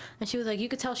okay. And she was like, you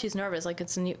could tell she's nervous. Like,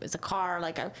 it's a car.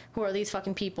 Like, who are these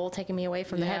fucking people taking me away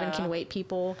from the Heaven Can Wait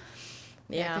people?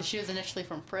 Yeah, because she was initially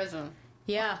from prison.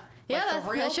 Yeah. Like Yeah, the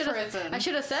real prison. I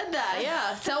should have said that.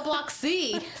 Yeah. Cell Block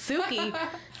C, Suki.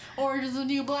 Orange is the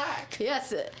New Black.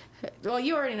 Yes. Well,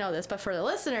 you already know this, but for the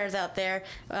listeners out there,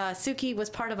 Suki was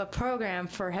part of a program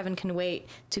for Heaven Can Wait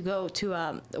to go to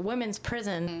a women's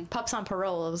prison. Pups on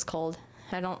Parole, it was called.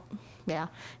 Yeah.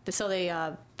 So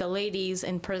the ladies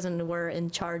in prison were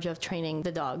in charge of training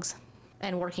the dogs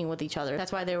and working with each other.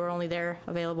 That's why they were only there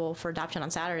available for adoption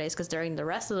on Saturdays, because during the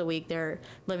rest of the week, they're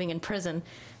living in prison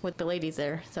with the ladies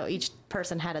there. So each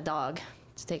person had a dog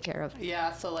to take care of.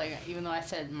 Yeah, so like, even though I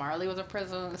said Marley was in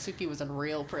prison, Suki was in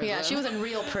real prison. Yeah, she was in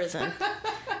real prison.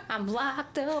 I'm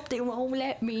locked up, they won't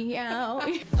let me out.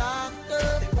 Locked up,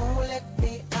 they won't let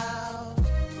me out.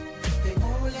 They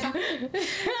won't let me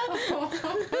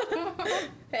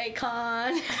Hey,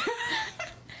 Con.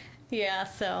 Yeah,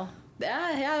 so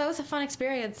yeah, that was a fun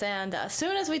experience. And as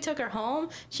soon as we took her home,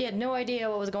 she had no idea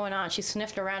what was going on. She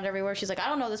sniffed around everywhere. She's like, I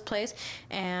don't know this place.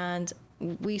 And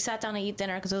we sat down to eat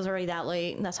dinner because it was already that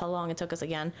late. And that's how long it took us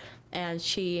again. And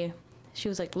she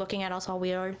was like looking at us all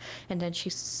weird. And then she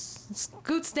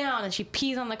scoots down and she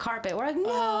pees on the carpet. We're like, no.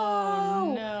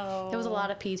 Oh, no. There was a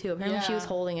lot of pee too. Apparently she was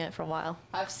holding it for a while.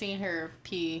 I've seen her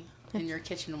pee in your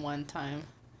kitchen one time.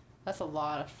 That's a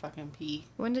lot of fucking pee.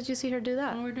 When did you see her do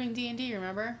that? When we were doing D&D,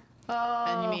 remember? Oh.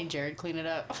 And you made Jared clean it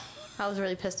up. I was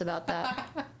really pissed about that.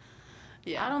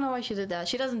 Yeah. I don't know why she did that.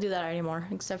 She doesn't do that anymore,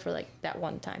 except for like that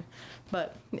one time.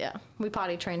 But yeah, we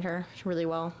potty trained her really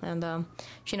well, and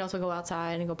she knows to go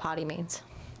outside and go potty means.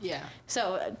 Yeah.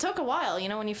 So it took a while,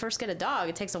 when you first get a dog,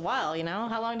 it takes a while,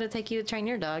 How long did it take you to train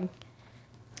your dog?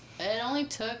 It only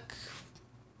took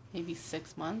maybe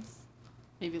 6 months,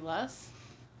 maybe less.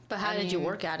 But how I did you mean-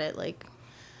 work at it? Like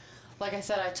Like I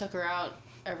said, I took her out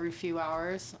every few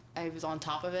hours. I was on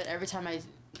top of it. Every time I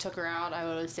took her out, I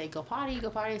would always say, go potty,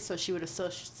 so she would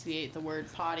associate the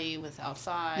word potty with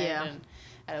outside. Yeah. And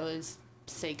I'd always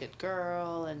say good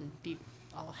girl and be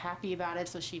all happy about it,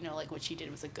 so she know like what she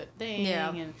did was a good thing.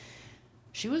 Yeah. And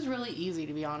she was really easy,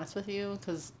 to be honest with you,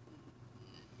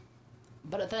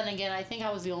 but then again, I think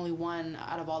I was the only one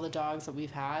out of all the dogs that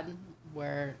we've had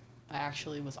where I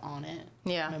actually was on it.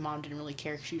 Yeah. My mom didn't really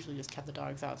care 'cause she usually just kept the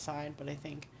dogs outside, but I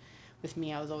think with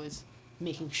me, I was always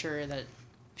making sure that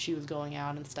she was going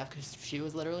out and stuff because she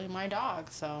was literally my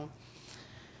dog. So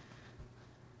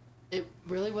it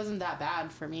really wasn't that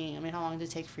bad for me. I mean, how long did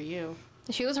it take for you?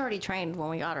 she was already trained when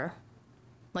we got her,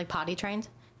 like potty trained.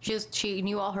 She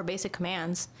knew all her basic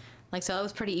commands, like so it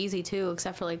was pretty easy too.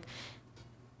 Except for like,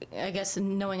 I guess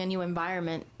knowing a new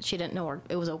environment, she didn't know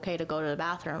it was okay to go to the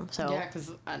bathroom. So Yeah,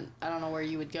 because I don't know where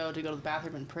you would go to the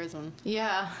bathroom in prison.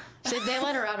 yeah, so they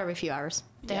let her out every few hours.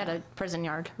 They had Yeah. a prison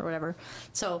yard or whatever,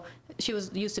 so she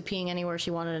was used to peeing anywhere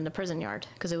she wanted in the prison yard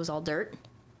because it was all dirt.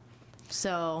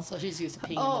 So So she's used to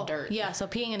peeing in the dirt. yeah, so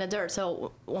peeing in the dirt.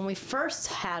 So when we first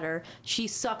had her, she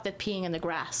sucked at peeing in the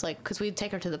grass, like, because we'd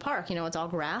take her to the park, it's all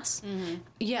grass. Mm-hmm.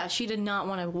 Yeah, she did not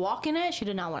want to walk in it. She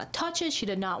did not want to touch it. She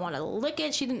did not want to lick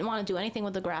it. She didn't want to do anything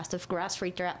with the grass. The grass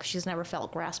freaked her out because she's never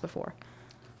felt grass before.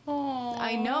 Aww.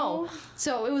 I know.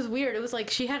 So it was weird. It was like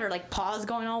she had her, like, paws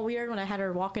going all weird when I had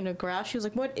her walk in the grass. She was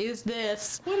like, what is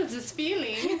this? What is this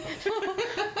feeling?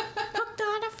 Hooked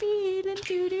on a feeling,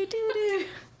 doo-doo-doo-doo.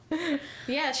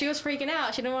 Yeah, she was freaking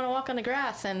out. She didn't want to walk on the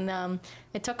grass, and I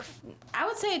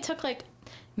would say it took like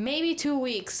maybe 2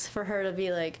 weeks for her to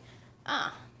be like,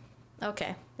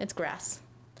 okay, it's grass.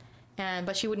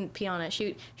 But she wouldn't pee on it.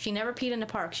 She never peed in the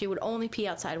park. She would only pee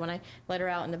outside when I let her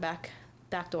out in the back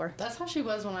door. That's how she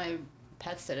was when I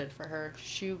pet sitted for her.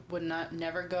 She would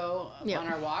never go Yep. on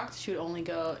our walks. She would only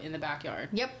go in the backyard.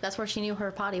 Yep, that's where she knew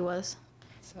her potty was.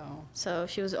 So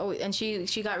she was always, and she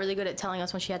got really good at telling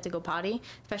us when she had to go potty,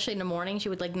 especially in the morning. She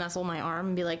would like nuzzle my arm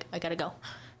and be like, I gotta go.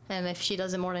 And if she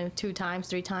does it more than 2 times,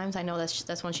 3 times, I know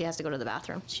that's when she has to go to the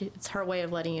bathroom. It's her way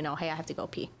of letting you know, hey, I have to go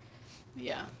pee.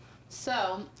 yeah.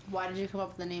 So why did you come up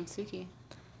with the name Suki?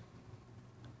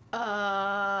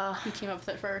 Who came up with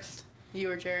it first? You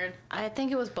or Jared? I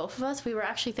think it was both of us. We were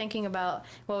actually thinking about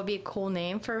what would be a cool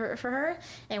name for her,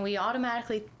 and we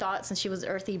automatically thought, since she was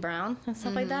earthy brown and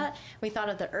stuff like that, we thought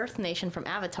of the Earth Nation from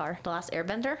Avatar, The Last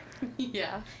Airbender.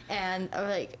 Yeah. And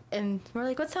we're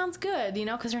like, what sounds good,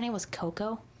 because her name was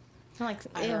Coco. I'm like,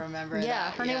 I ew. remember Yeah,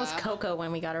 that, her name was yeah. Coco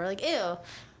when we got her. We're like, ew,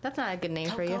 that's not a good name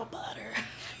for you. butter.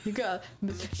 You got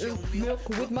milk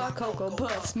with my Cocoa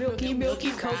Puffs, milky,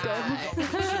 milky Cocoa.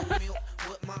 Milk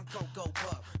with my cocoa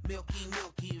puff,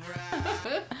 milky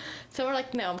ride. So we're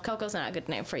like, no, Coco's not a good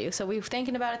name for you. So we were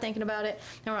thinking about it, and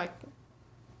we're like,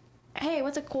 hey,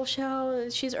 what's a cool show?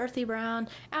 She's earthy brown.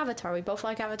 Avatar. We both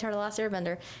like Avatar: The Last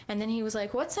Airbender. And then he was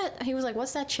like, what's that? He was like,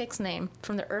 what's that chick's name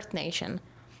from the Earth Nation?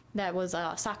 That was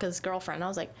Sokka's girlfriend. I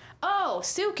was like, oh,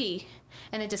 Suki.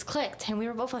 And it just clicked. And we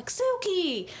were both like,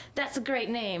 Suki! That's a great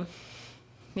name.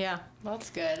 Yeah. That's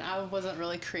good. I wasn't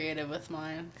really creative with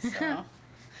mine, so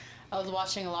I was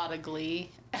watching a lot of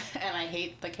Glee, and I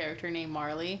hate the character named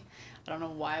Marley. I don't know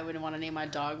why I wouldn't want to name my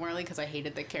dog Marley because I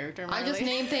hated the character Marley. I just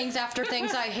name things after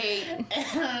things I hate.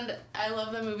 And I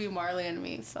love the movie Marley and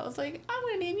Me, so I was like, I'm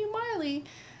gonna name you Marley.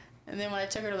 And then when I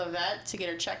took her to the vet to get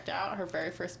her checked out, her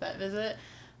very first vet visit,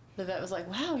 the vet was like,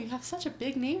 wow, you have such a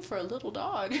big name for a little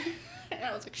dog. And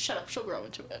I was like, shut up, she'll grow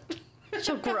into it.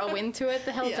 She'll grow into it.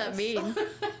 The hell does that Yes. mean?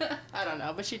 I don't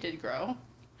know, but she did grow.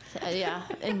 Yeah,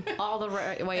 in all the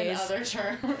right ways. In other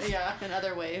terms, yeah, in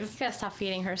other ways. You gotta stop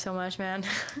feeding her so much, man.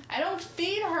 I don't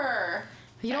feed her.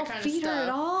 You That don't kind of feed her at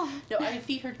stuff. all? No, I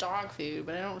feed her dog food,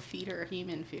 but I don't feed her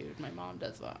human food. My mom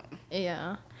does that.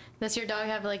 Yeah. Does your dog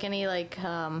have like any like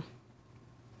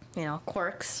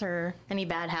quirks or any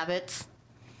bad habits?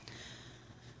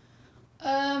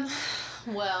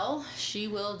 Well, she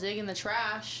will dig in the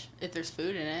trash if there's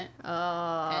food in it.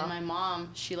 And my mom,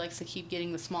 she likes to keep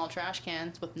getting the small trash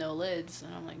cans with no lids.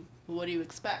 And I'm like, what do you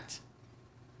expect?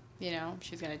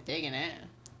 She's going to dig in it.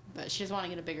 But she doesn't want to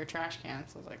get a bigger trash can.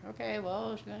 So I was like, okay,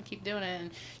 well, she's going to keep doing it.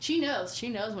 And she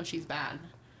knows when she's bad.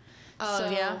 Oh,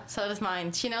 yeah. So does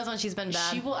mine. She knows when she's been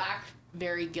bad. She will act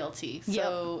very guilty.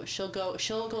 So she'll go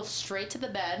straight to the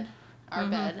bed, our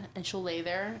bed, and she'll lay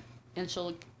there, and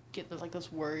she'll get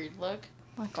this worried look.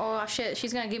 Like, oh shit,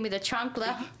 she's gonna give me the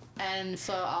chancla. And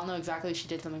so I'll know exactly she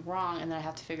did something wrong, and then I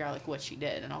have to figure out what she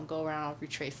did, and I'll go around, I'll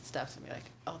retrace the steps, and be like,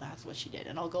 oh, that's what she did,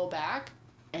 and I'll go back,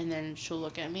 and then she'll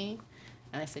look at me,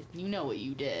 And I said, you know what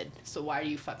you did, so why do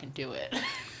you fucking do it?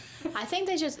 I think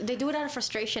they do it out of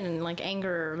frustration and like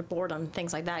anger or boredom,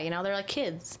 things like that. You know, they're like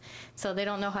kids, so they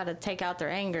don't know how to take out their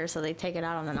anger, so they take it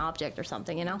out on an object or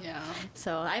something. You know. Yeah.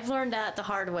 So I've learned that the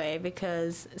hard way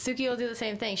because Suki will do the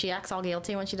same thing. She acts all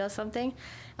guilty when she does something.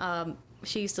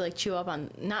 She used to like chew up on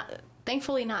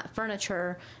thankfully not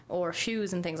furniture or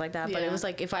shoes and things like that, but it Yeah. was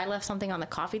like if I left something on the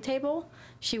coffee table,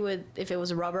 she would, if it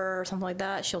was rubber or something like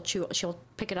that, she'll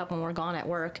pick it up when we're gone at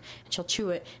work and she'll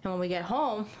chew it. And when we get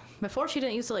home, before she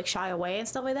didn't used to like shy away and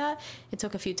stuff like that. It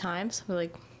took a few times.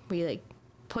 We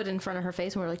put it in front of her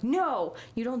face and we're like, no,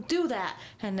 you don't do that.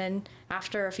 And then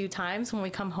after a few times when we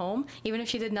come home, even if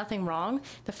she did nothing wrong,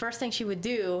 the first thing she would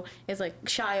do is like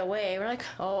shy away. We're like,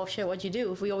 oh shit, what'd you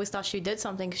do? We always thought she did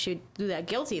something because she'd do that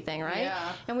guilty thing, right?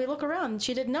 Yeah. And we look around,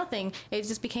 she did nothing. It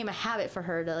just became a habit for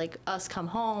her to like us come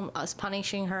home, us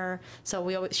punishing her.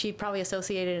 So she probably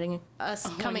associated us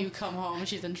When coming. you come home,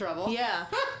 she's in trouble. Yeah.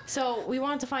 So we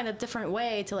wanted to find a different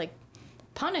way to like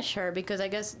punish her because I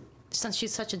guess since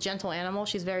she's such a gentle animal,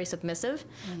 she's very submissive.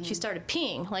 She started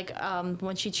peeing. Like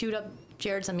when she chewed up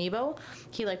Jared's amiibo,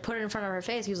 he like put it in front of her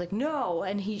face. He was like, no,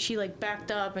 and she like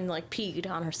backed up and like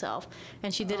peed on herself,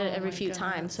 and she did it every my few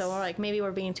times. So we're like, maybe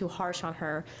we're being too harsh on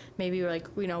her. Maybe we're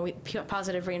like,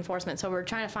 positive reinforcement. So we're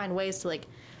trying to find ways to like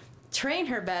train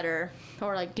her better,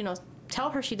 or like tell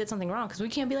her she did something wrong, because we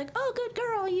can't be like, oh, good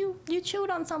girl, you chewed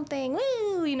on something,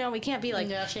 woo, we can't be like,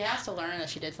 Yeah, she has to learn that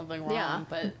she did something wrong. yeah,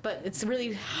 but it's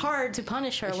really hard to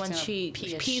punish her when she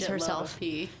pee a pees shitload herself. of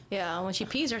pee. Yeah, when she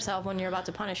pees herself when you're about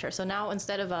to punish her. So now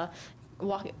instead of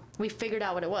we figured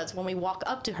out what it was. When we walk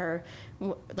up to her,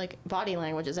 like body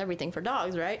language is everything for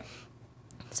dogs, right?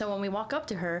 So when we walk up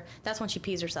to her, that's when she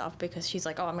pees herself, because she's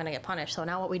like, oh, I'm going to get punished. So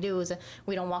now what we do is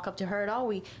we don't walk up to her at all.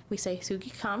 We say,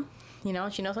 Suki, come.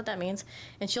 And she knows what that means.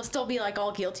 And she'll still be like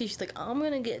all guilty. She's like, I'm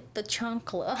going to get the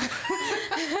chunkla.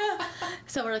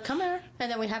 So we're like, come here.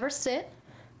 And then we have her sit.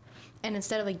 And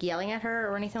instead of like yelling at her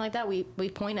or anything like that, we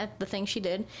point at the thing she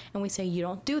did and we say, you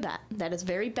don't do that. That is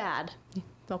very bad.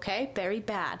 Okay? Very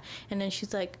bad. And then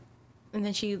she's like, and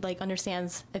then she like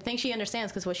understands. I think she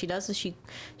understands, because what she does is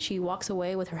she walks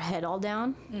away with her head all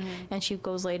down, and she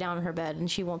goes lay down in her bed,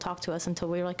 and she won't talk to us until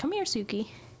we're like, come here, Suki.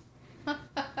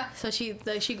 So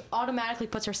she automatically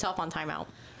puts herself on timeout.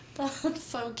 That's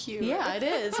so cute. Yeah, it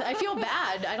is. I feel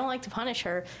bad. I don't like to punish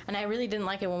her, and I really didn't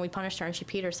like it when we punished her and she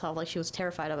peed herself. Like, she was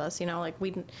terrified of us. Like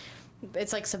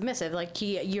it's like submissive. Like,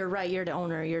 you're right. You're the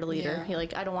owner. You're the leader. Yeah.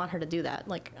 I don't want her to do that.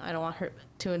 Like, I don't want her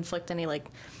to inflict any like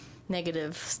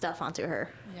negative stuff onto her.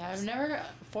 Yeah,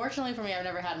 fortunately for me, I've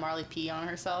never had Marley pee on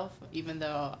herself, even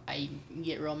though I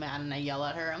get real mad and I yell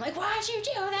at her. I'm like, why'd you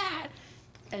do that?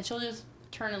 And she'll just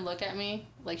turn and look at me.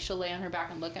 Like, she'll lay on her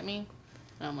back and look at me.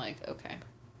 And I'm like, okay,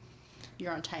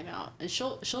 you're on timeout. And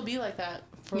she'll be like that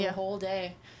for the whole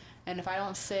day. And if I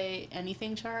don't say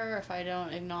anything to her, if I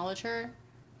don't acknowledge her,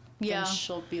 then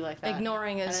she'll be like that.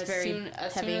 Ignoring is and very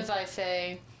as heavy. soon as I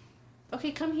say,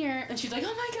 okay, come here, and she's like,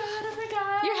 oh my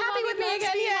god, You're happy with me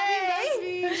again,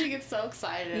 yay! And she gets so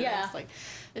excited. Yeah. And it's like,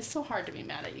 it's so hard to be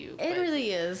mad at you. It but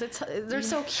really is. They're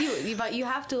so cute, but you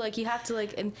have to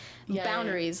and Yeah,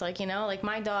 boundaries. Like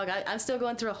my dog. I'm still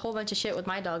going through a whole bunch of shit with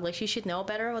my dog. Like, she should know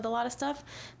better with a lot of stuff.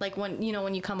 Like when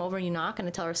you come over and you knock and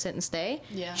I tell her sit and stay.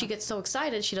 Yeah. She gets so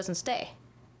excited she doesn't stay.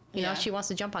 She wants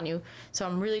to jump on you. So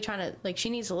I'm really trying to she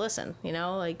needs to listen.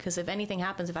 Because if anything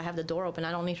happens, if I have the door open,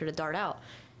 I don't need her to dart out.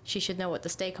 She should know what the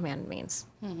stay command means.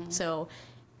 Mm-hmm. So.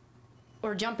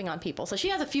 Or jumping on people. So she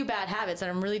has a few bad habits that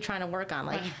I'm really trying to work on.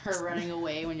 Like her running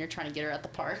away when you're trying to get her at the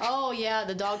park. Oh yeah,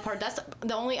 the dog part. That's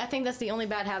the only. I think that's the only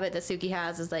bad habit that Suki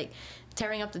has, is like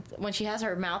tearing up when she has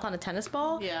her mouth on a tennis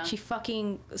ball. Yeah. She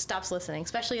fucking stops listening,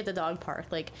 especially at the dog park.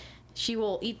 Like, she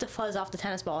will eat the fuzz off the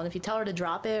tennis ball, and if you tell her to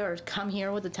drop it or come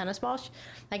here with the tennis ball,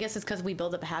 I guess it's because we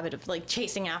build up a habit of like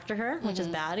chasing after her, which is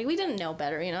bad. We didn't know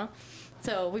better,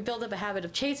 So we build up a habit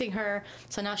of chasing her.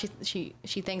 So now she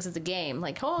thinks it's a game.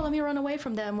 Like, oh, let me run away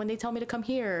from them when they tell me to come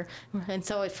here. And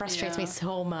so it frustrates me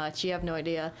so much. You have no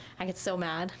idea. I get so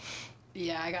mad.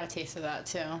 Yeah, I got a taste of that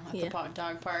too at the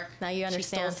dog park. Now you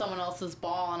understand. She stole someone else's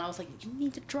ball, and I was like, you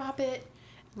need to drop it.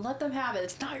 Let them have it.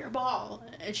 It's not your ball.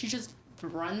 And she just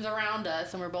runs around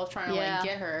us, and we're both trying to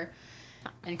get her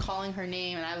and calling her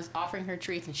name, and I was offering her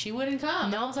treats, and she wouldn't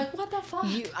come. No, I was like, what the fuck?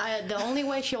 The only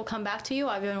way she'll come back to you,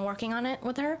 I've been working on it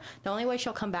with her, the only way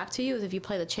she'll come back to you is if you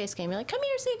play the chase game. You're like, come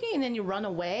here, Suki, and then you run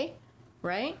away,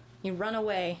 right? You run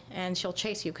away, and she'll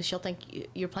chase you because she'll think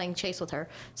you're playing chase with her.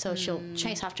 So she'll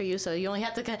chase after you, so you only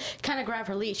have to kind of grab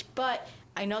her leash. But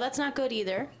I know that's not good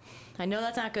either. I know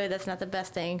that's not good. That's not the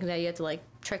best thing, because you have to, like,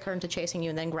 trick her into chasing you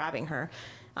and then grabbing her.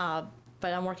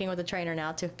 but I'm working with a trainer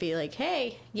now to be like,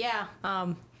 hey, yeah,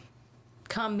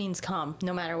 come means come,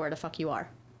 no matter where the fuck you are.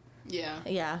 Yeah.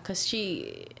 Yeah, because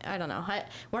I don't know,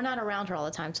 we're not around her all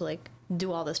the time to like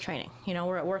do all this training. You know,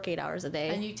 we're at work 8 hours a day.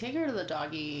 And you take her to the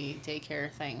doggy daycare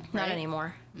thing, right? Not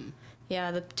anymore.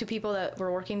 Yeah, the 2 people that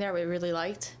were working there we really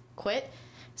liked quit,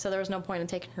 so there was no point in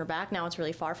taking her back. Now it's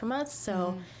really far from us.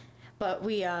 So, but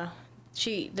the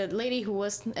lady who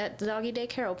was at the doggy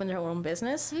daycare opened her own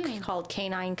business called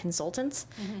Canine Consultants,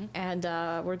 and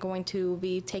we're going to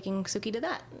be taking Suki to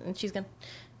that, and she's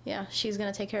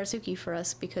gonna take care of Suki for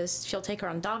us because she'll take her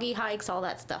on doggy hikes, all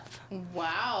that stuff.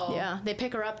 Wow. Yeah, they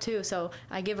pick her up too. So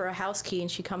I give her a house key, and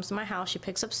she comes to my house. She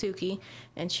picks up Suki,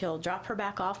 and she'll drop her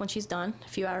back off when she's done a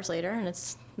few hours later, and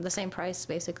it's the same price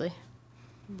basically.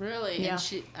 Really? Yeah.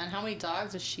 And how many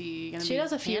dogs is she gonna be She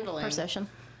does a few handling per session.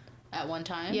 at one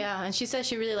time? Yeah, and she says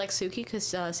she really likes Suki because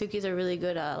Suki's a really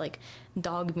good like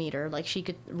dog meter. Like she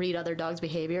could read other dogs'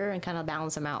 behavior and kind of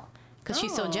balance them out. Because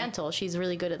she's so Oh. gentle, she's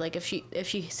really good at like if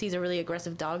she sees a really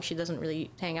aggressive dog, she doesn't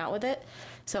really hang out with it.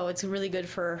 So it's really good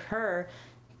for her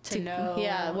To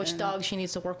know which and- dog she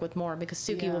needs to work with more because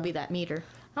Suki Yeah. will be that meter.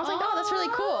 I was like, oh, that's really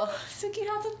cool. Suki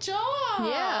has a job.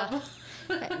 Yeah.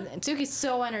 And Suki's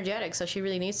so energetic, so she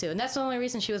really needs to. And that's the only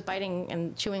reason she was biting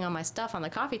and chewing on my stuff on the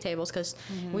coffee tables, because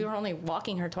we were only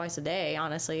walking her twice a day,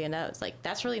 honestly. And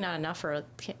that's really not enough for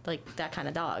like that kind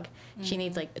of dog. She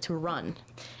needs like to run.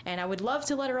 And I would love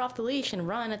to let her off the leash and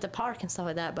run at the park and stuff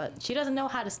like that, but she doesn't know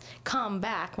how to come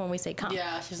back when we say come.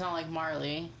 Yeah, she's not like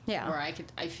Marley. Yeah. Where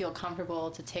I feel comfortable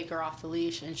to take her off the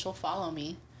leash and she'll follow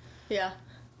me. Yeah.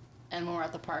 And when we're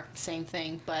at the park, same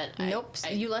thing. But Nope.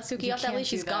 You let Suki off that can't leash,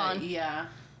 do she's that. gone. Yeah.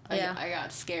 Yeah. I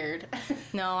got scared.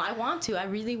 No, I want to. I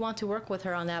really want to work with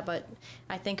her on that, but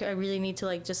I think I really need to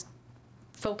like just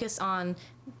focus on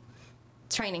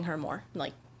training her more.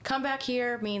 Like come back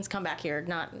here means come back here,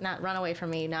 not run away from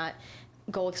me, not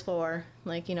go explore.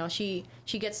 Like, you know, she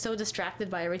gets so distracted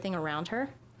by everything around her.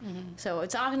 So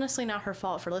it's honestly not her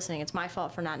fault for listening. It's my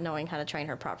fault for not knowing how to train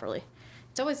her properly.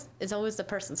 It's always the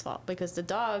person's fault, because the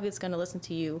dog is going to listen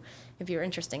to you if you're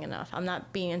interesting enough. I'm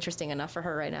not being interesting enough for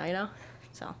her right now, you know?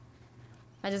 So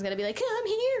I just got to be like, come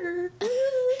here.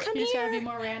 Ooh, come You just here. gotta be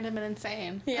more random and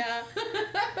insane. Yeah.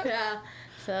 Yeah.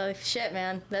 So shit,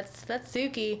 man. That's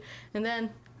Suki. And then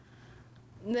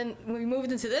we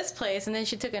moved into this place, and then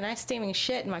she took a nice steaming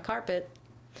shit in my carpet.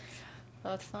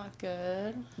 That's not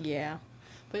good. Yeah.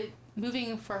 But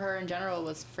moving for her in general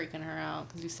was freaking her out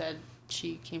because you said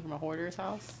she came from a hoarder's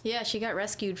house. Yeah, she got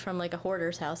rescued from like a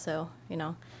hoarder's house, so, you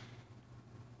know,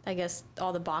 I guess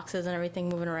all the boxes and everything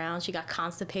moving around. She got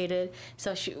constipated.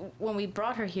 So when we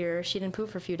brought her here, she didn't poop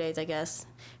for a few days, I guess.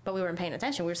 But we weren't paying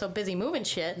attention. We were so busy moving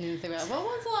shit. And you think about, well,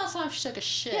 when's the last time she took a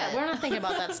shit? Yeah, we're not thinking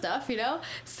about that stuff, you know?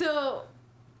 So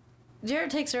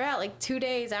Jared takes her out like 2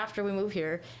 days after we move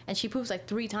here, and she poops like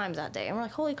 3 times that day. And we're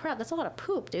like, holy crap, that's a lot of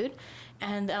poop, dude.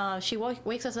 And she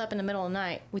wakes us up in the middle of the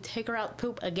night. We take her out to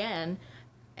poop again,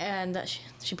 and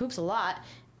she poops a lot.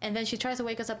 And then she tries to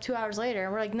wake us up 2 hours later,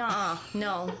 and we're like, nah,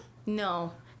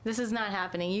 no. This is not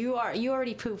happening. You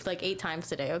already pooped like 8 times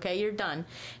today, okay? You're done.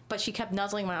 But she kept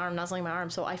nuzzling my arm.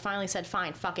 So I finally said,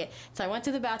 fine, fuck it. So I went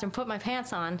to the bathroom, put my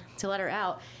pants on to let her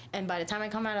out. And by the time I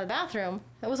come out of the bathroom,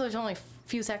 it was only a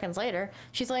few seconds later,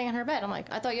 she's laying in her bed. I'm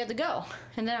like, I thought you had to go.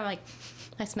 And then I'm like,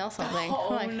 I smell something. Oh,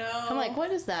 I'm like, no. I'm like,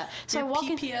 what is that? So Your I walk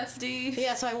in. PTSD.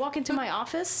 Yeah, so I walk into my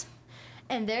office,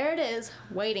 and there it is,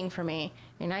 waiting for me.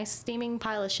 A nice steaming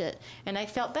pile of shit. And I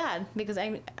felt bad because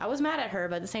I was mad at her,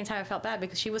 but at the same time I felt bad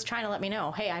because she was trying to let me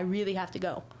know, hey, I really have to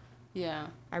go. Yeah.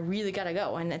 I really gotta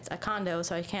go. And it's a condo,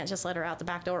 so I can't just let her out the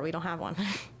back door. We don't have one.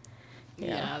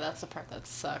 Yeah, that's the part that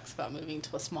sucks about moving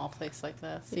to a small place like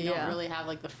this. You Yeah. don't really have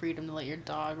like the freedom to let your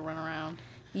dog run around.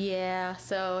 Yeah,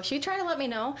 so she tried to let me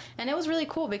know, and it was really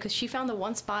cool because she found the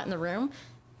one spot in the room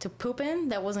to poop in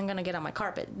that wasn't going to get on my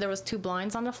carpet. There was 2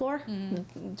 blinds on the floor,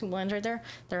 2 blinds right there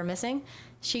that are missing.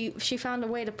 She found a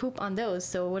way to poop on those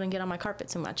so it wouldn't get on my carpet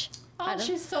too much. Oh,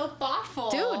 she's so thoughtful.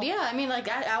 Dude, yeah, I mean, like,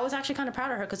 I was actually kind of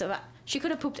proud of her because she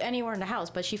could have pooped anywhere in the house,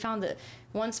 but she found the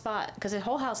one spot, because the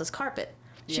whole house is carpet.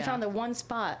 She Yeah. found the one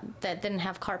spot that didn't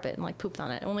have carpet and, like, pooped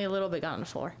on it. Only a little bit got on the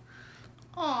floor.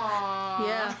 Aww.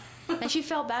 Yeah. And she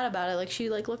felt bad about it. Like, she,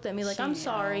 like, looked at me like, I'm She-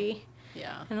 sorry.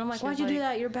 Yeah. And I'm like, She why'd was you do like-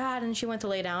 that? You're bad. And she went to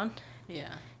lay down.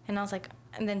 Yeah. And I was like,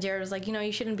 and then Jared was like, you know,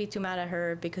 you shouldn't be too mad at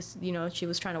her because, you know, she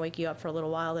was trying to wake you up for a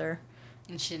little while there.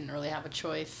 And she didn't really have a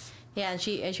choice. Yeah, and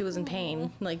she was in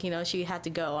pain. Like, you know, she had to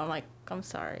go. I'm like, I'm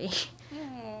sorry.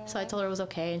 So I told her it was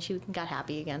okay, and she got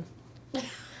happy again.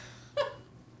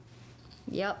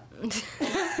 Yep. Good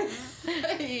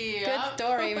Good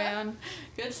story, man.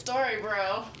 Good story,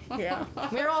 bro. Yeah.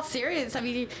 We're all serious. I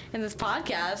mean, in this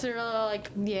podcast, we're all like,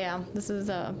 yeah, this is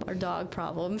our dog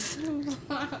problems.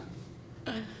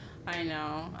 I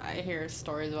know. I hear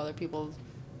stories of other people's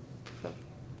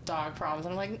dog problems.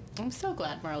 And I'm like, I'm so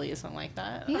glad Marley isn't like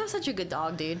that. You have such a good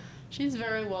dog, dude. She's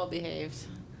very well behaved.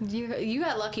 You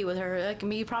got lucky with her. Like, I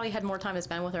mean, you probably had more time to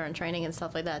spend with her in training and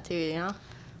stuff like that too. You know.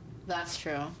 That's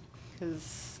true,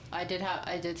 because I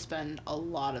did spend a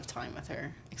lot of time with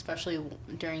her, especially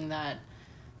during that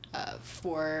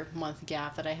 4-month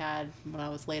gap that I had when I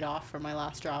was laid off from my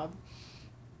last job.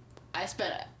 I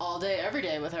spent all day, every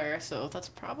day with her, so that's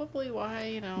probably why,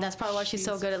 you know. That's probably why she's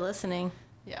so good at listening.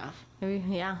 Yeah. Maybe,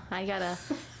 yeah,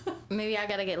 maybe I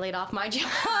gotta get laid off my job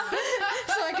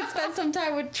so I can spend some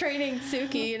time with training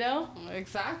Suki, you know?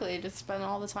 Exactly. Just spend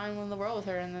all the time in the world with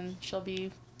her, and then she'll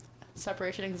be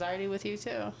separation anxiety with you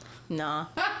too. Nah.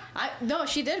 No,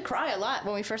 she did cry a lot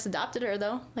when we first adopted her,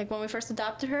 though. Like, when we first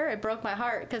adopted her, it broke my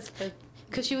heart because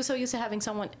she was so used to having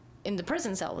someone in the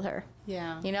prison cell with her.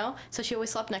 Yeah. You know? So she always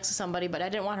slept next to somebody, but I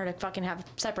didn't want her to fucking have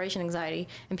separation anxiety.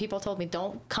 And people told me,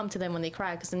 don't come to them when they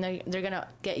cry, because then they're going to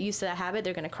get used to that habit.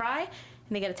 They're going to cry, and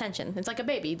they get attention. It's like a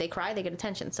baby. They cry, they get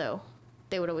attention. So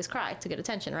they would always cry to get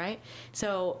attention, right?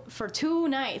 So for 2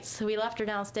 nights, we left her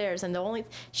downstairs, and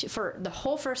for the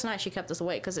whole first night, she kept us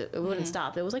awake because it wouldn't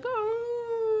stop. It was like,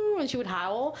 oh, and she would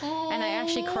howl, and I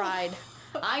actually cried.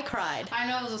 I cried. I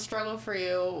know it was a struggle for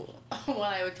you when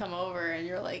I would come over, and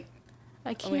you're like,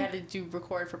 I can't. and we had to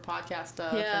record for podcast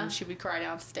stuff, Yeah. and she would cry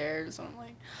downstairs, and I'm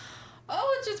like,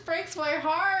 oh, it just breaks my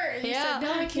heart. And you Yeah. said,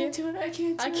 no, I can't do it. I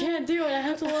can't do it. I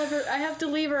have to love her. I have to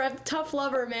leave her. I'm a tough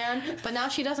lover, man. But now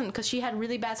she doesn't, because she had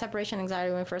really bad separation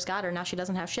anxiety when we first got her. Now she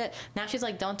doesn't have shit. Now she's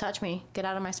like, don't touch me. Get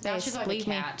out of my space. Now she's like Leave a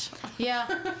cat. me.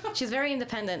 Yeah. She's very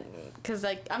independent. Because,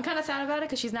 like, I'm kind of sad about it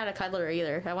because she's not a cuddler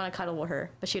either. I want to cuddle with her,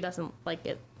 but she doesn't like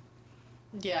it.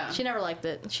 Yeah. She never liked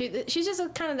it. She's just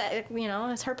kind of that, you know,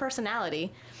 it's her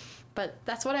personality. But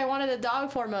that's what I wanted a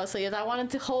dog for mostly, is I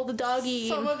wanted to hold the doggy.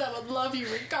 Someone that would love you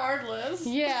regardless.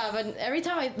 Yeah, but every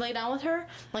time I lay down with her,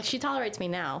 like, she tolerates me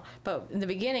now. But in the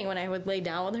beginning, when I would lay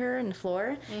down with her on the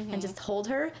floor and just hold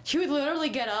her, she would literally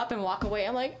get up and walk away.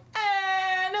 I'm like,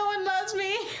 no one loves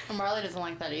me. And Marley doesn't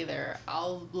like that either.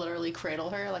 I'll literally cradle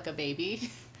her like a baby.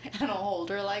 And I'll hold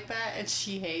her like that, and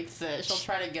she hates it. She'll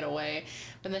try to get away,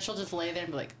 but then she'll just lay there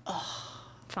and be like, oh,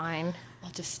 Fine.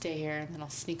 I'll just stay here, and then I'll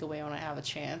sneak away when I have a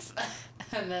chance.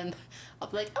 And then I'll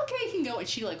be like, okay, you can go. And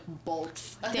she, like,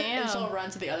 bolts. Damn. And she'll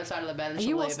run to the other side of the bed, and she'll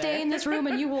You lay will stay there. in this room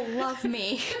and you will love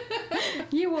me.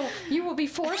 You will be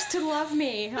forced to love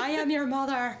me. I am your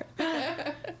mother.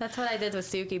 That's what I did with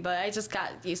Suki, but I just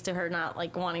got used to her not,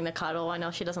 like, wanting to cuddle. I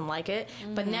know she doesn't like it.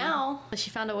 But now she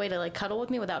found a way to, like, cuddle with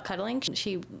me without cuddling.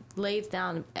 She lays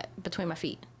down between my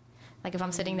feet. Like, if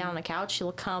I'm sitting down on the couch,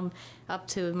 she'll come up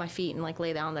to my feet and, like,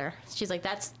 lay down there. She's like,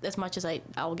 that's as much as I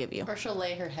will give you. Or she'll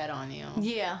lay her head on you.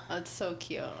 Yeah. That's so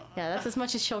cute. Yeah, that's as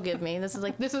much as she'll give me. This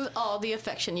is all the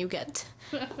affection you get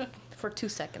for 2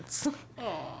 seconds.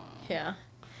 Aww. Yeah.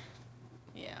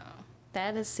 Yeah.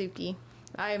 That is Suki.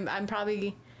 I'm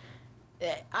probably...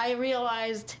 I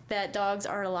realized that dogs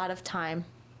are a lot of time.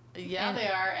 Yeah, And- they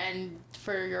are. And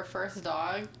for your first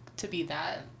dog to be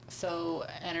that so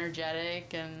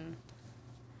energetic and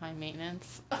high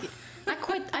maintenance. I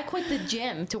quit the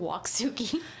gym to walk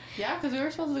Suki. Yeah, because we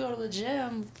were supposed to go to the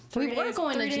gym We were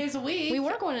going to 3 days a week. We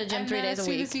were going to the gym and 3 then days a as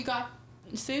soon week. as you got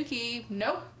Suki,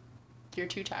 nope, you're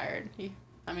too tired. You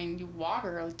walk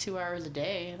her like 2 hours a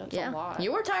day. That's a lot.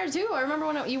 You were tired too. I remember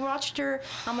when you watched her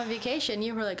on my vacation,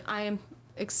 you were like, I am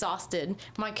exhausted.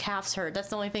 My calves hurt. That's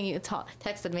the only thing you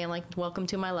texted me. I'm like, welcome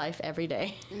to my life every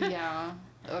day. Yeah.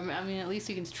 I mean, at least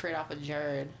you can trade off with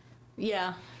Jared.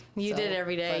 Yeah. You So, did it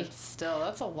every day. But still,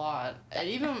 that's a lot. And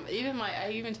I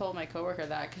even told my coworker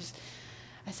that, because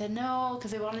I said no,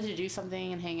 because they wanted to do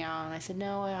something and hang out, and I said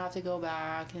no, I have to go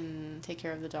back and take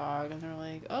care of the dog, and they're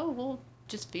like, oh, well,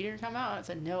 just feed her and come out. I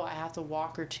said no, I have to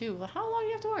walk her too. Well, how long do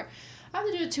you have to walk? I have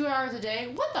to do it 2 hours a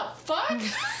day. What the fuck?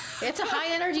 It's a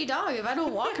high energy dog. If I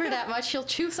don't walk her that much, she'll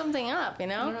chew something up, you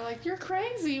And know? they're like, you're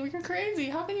crazy. You're crazy.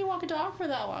 How can you walk a dog for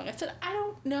that long? I said, I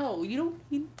don't know. You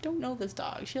don't know this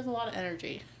dog. She has a lot of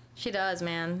energy. She does,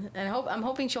 man. And I'm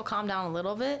hoping she'll calm down a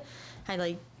little bit.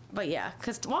 But yeah,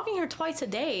 because walking her twice a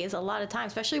day is a lot of time,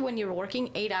 especially when you're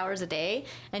working 8 hours a day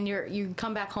and you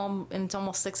come back home and it's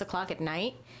almost 6 o'clock at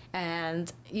night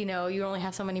and you know you only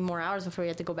have so many more hours before you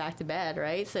have to go back to bed,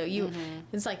 right? So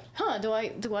it's like, do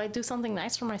I do something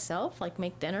nice for myself, like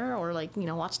make dinner or like, you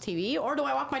know, watch TV, or do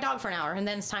I walk my dog for an hour and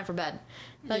then it's time for bed?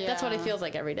 Like that's what it Yeah. feels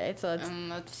like every day. So it's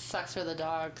That sucks for the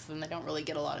dogs, and they don't really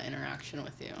get a lot of interaction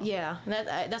with you. yeah,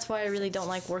 that's why I really don't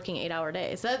like working 8-hour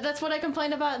days. That's what I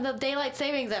complained about in the daylight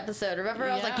savings episode. Remember,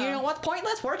 I was like, Yeah. you know what's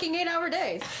pointless? Working 8-hour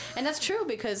days. And that's true,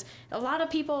 because a lot of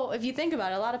people, if you think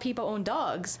about it, a lot of people own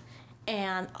dogs,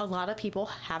 and a lot of people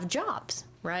have jobs,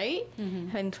 right?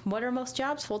 And what are most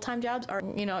jobs? Full-time jobs are,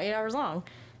 you know, 8 hours long.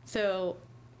 So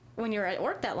when you're at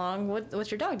work that long, what's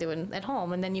your dog doing at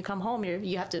home? And then you come home,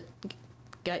 you have to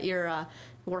get your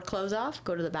work clothes off,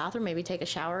 go to the bathroom, maybe take a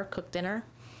shower, cook dinner,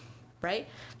 right?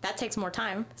 That takes more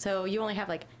time. So you only have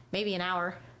like maybe an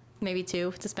hour, maybe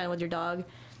 2 to spend with your dog,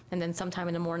 and then sometime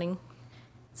in the morning.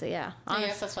 So yeah, I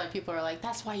guess that's why people are like,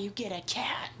 that's why you get a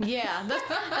cat. yeah,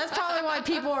 that's probably why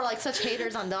people are like such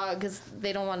haters on dog, because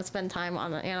they don't want to spend time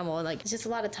on the animal. And like, it's just a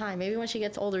lot of time. Maybe when she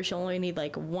gets older, she'll only need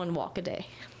like 1 walk a day.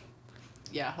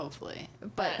 Yeah, hopefully.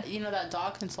 But- But you know, that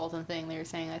dog consultant thing they were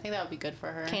saying, I think that would be good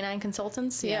for her. Canine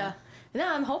consultants, Yeah. No,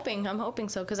 I'm hoping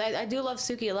so, because I do love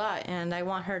Suki a lot, and I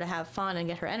want her to have fun and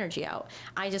get her energy out.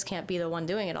 I just can't be the one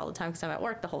doing it all the time because I'm at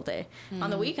work the whole day. On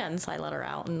the weekends, I let her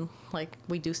out and like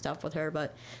we do stuff with her,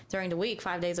 but during the week,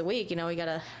 5 days a week, you know, we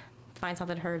gotta find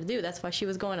something for her to do. That's why she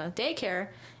was going to daycare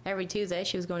every Tuesday.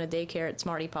 She was going to daycare at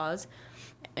Smarty Paws,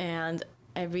 and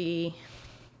every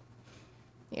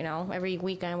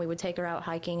weekend we would take her out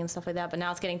hiking and stuff like that. But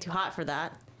now it's getting too hot for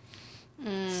that.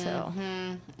 So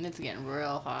It's getting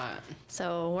real hot.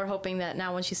 So we're hoping that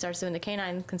now when she starts doing the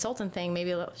canine consultant thing,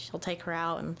 maybe she'll take her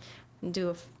out and do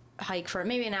a hike for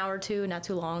maybe an hour or 2, not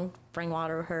too long, bring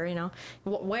water with her, you know,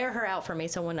 wear her out for me.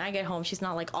 So when I get home, she's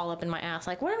not like all up in my ass,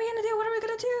 like, what are we going to do? What are we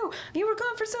going to do? You were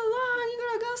gone for so long. You're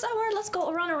going to go somewhere. Let's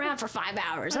go run around for 5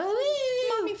 hours.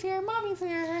 Mommy's here, mommy's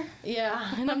here.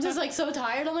 Yeah. And I'm just like so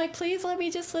tired. I'm like, please let me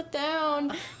just sit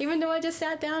down, even though I just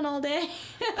sat down all day.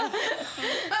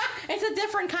 It's a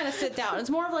different kind of sit down. It's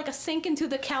more of like a sink into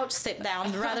the couch sit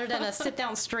down rather than a sit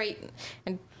down straight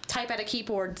and type at a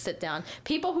keyboard sit down.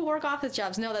 People who work office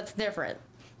jobs know that's different.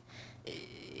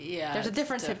 Yeah. There's a it's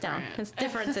different sit down. It's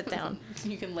different sit down.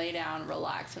 You can lay down,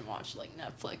 relax, and watch like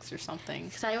Netflix or something.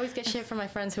 Because I always get shit from my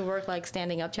friends who work like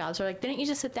standing up jobs. They're like, didn't you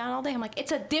just sit down all day? I'm like,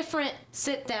 it's a different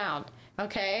sit down.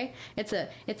 Okay? It's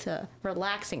a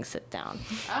relaxing sit down.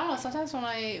 I don't know. Sometimes when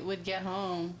I would get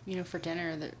home, you know, for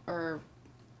dinner, or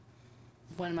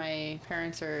when my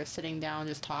parents are sitting down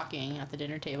just talking at the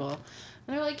dinner table,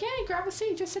 and they're like, "Hey, grab a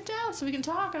seat, just sit down so we can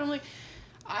talk." And I'm like,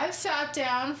 I've sat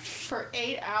down for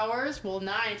 8 hours, well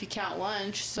 9 if you count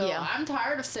lunch. So Yeah. I'm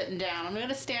tired of sitting down. I'm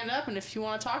gonna stand up, and if you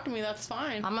want to talk to me, that's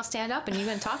fine. I'm gonna stand up and you're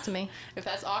gonna talk to me. If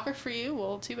that's awkward for you,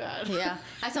 well, too bad. Yeah.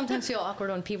 I sometimes feel awkward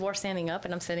when people are standing up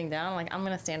and I'm sitting down. I'm like, I'm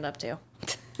gonna stand up too.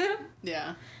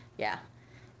 Yeah. Yeah.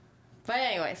 But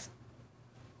anyways.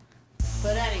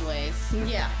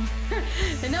 Yeah.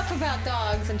 Enough about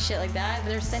dogs and shit like that. If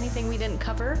there's anything we didn't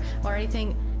cover or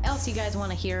anything else you guys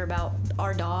want to hear about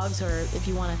our dogs, or if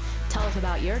you want to tell us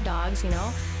about your dogs, you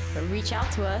know, reach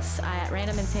out to us at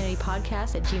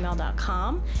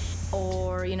randominsanitypodcast@gmail.com,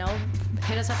 or, you know,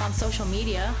 hit us up on social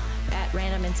media at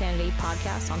Random Insanity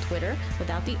Podcast on Twitter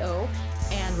without the O,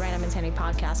 and Random Insanity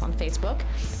Podcast on Facebook.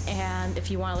 And if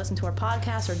you want to listen to our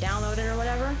podcast or download it or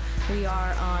whatever, we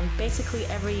are on basically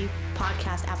every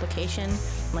podcast application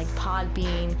like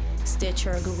Podbean,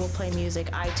 Stitcher, Google Play Music,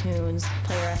 iTunes,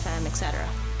 Player FM, etc.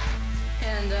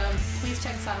 And please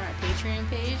check us out on our Patreon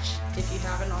page. If you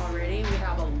haven't already, we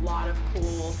have a lot of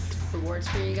cool rewards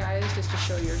for you guys just to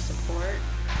show your support,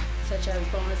 such as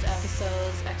bonus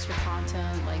episodes, extra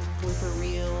content like blooper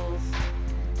reels,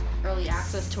 early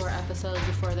access to our episodes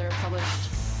before they're published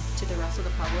to the rest of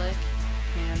the public,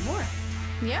 and more.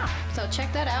 Yeah, so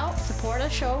check that out. Support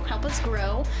our show, help us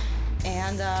grow.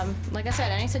 And like I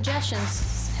said, any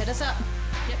suggestions, hit us up.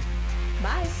 Yep.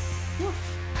 Bye. Woof.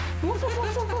 Woof, woof,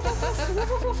 woof, woof, woof, woof,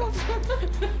 woof, woof, woof,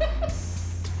 woof.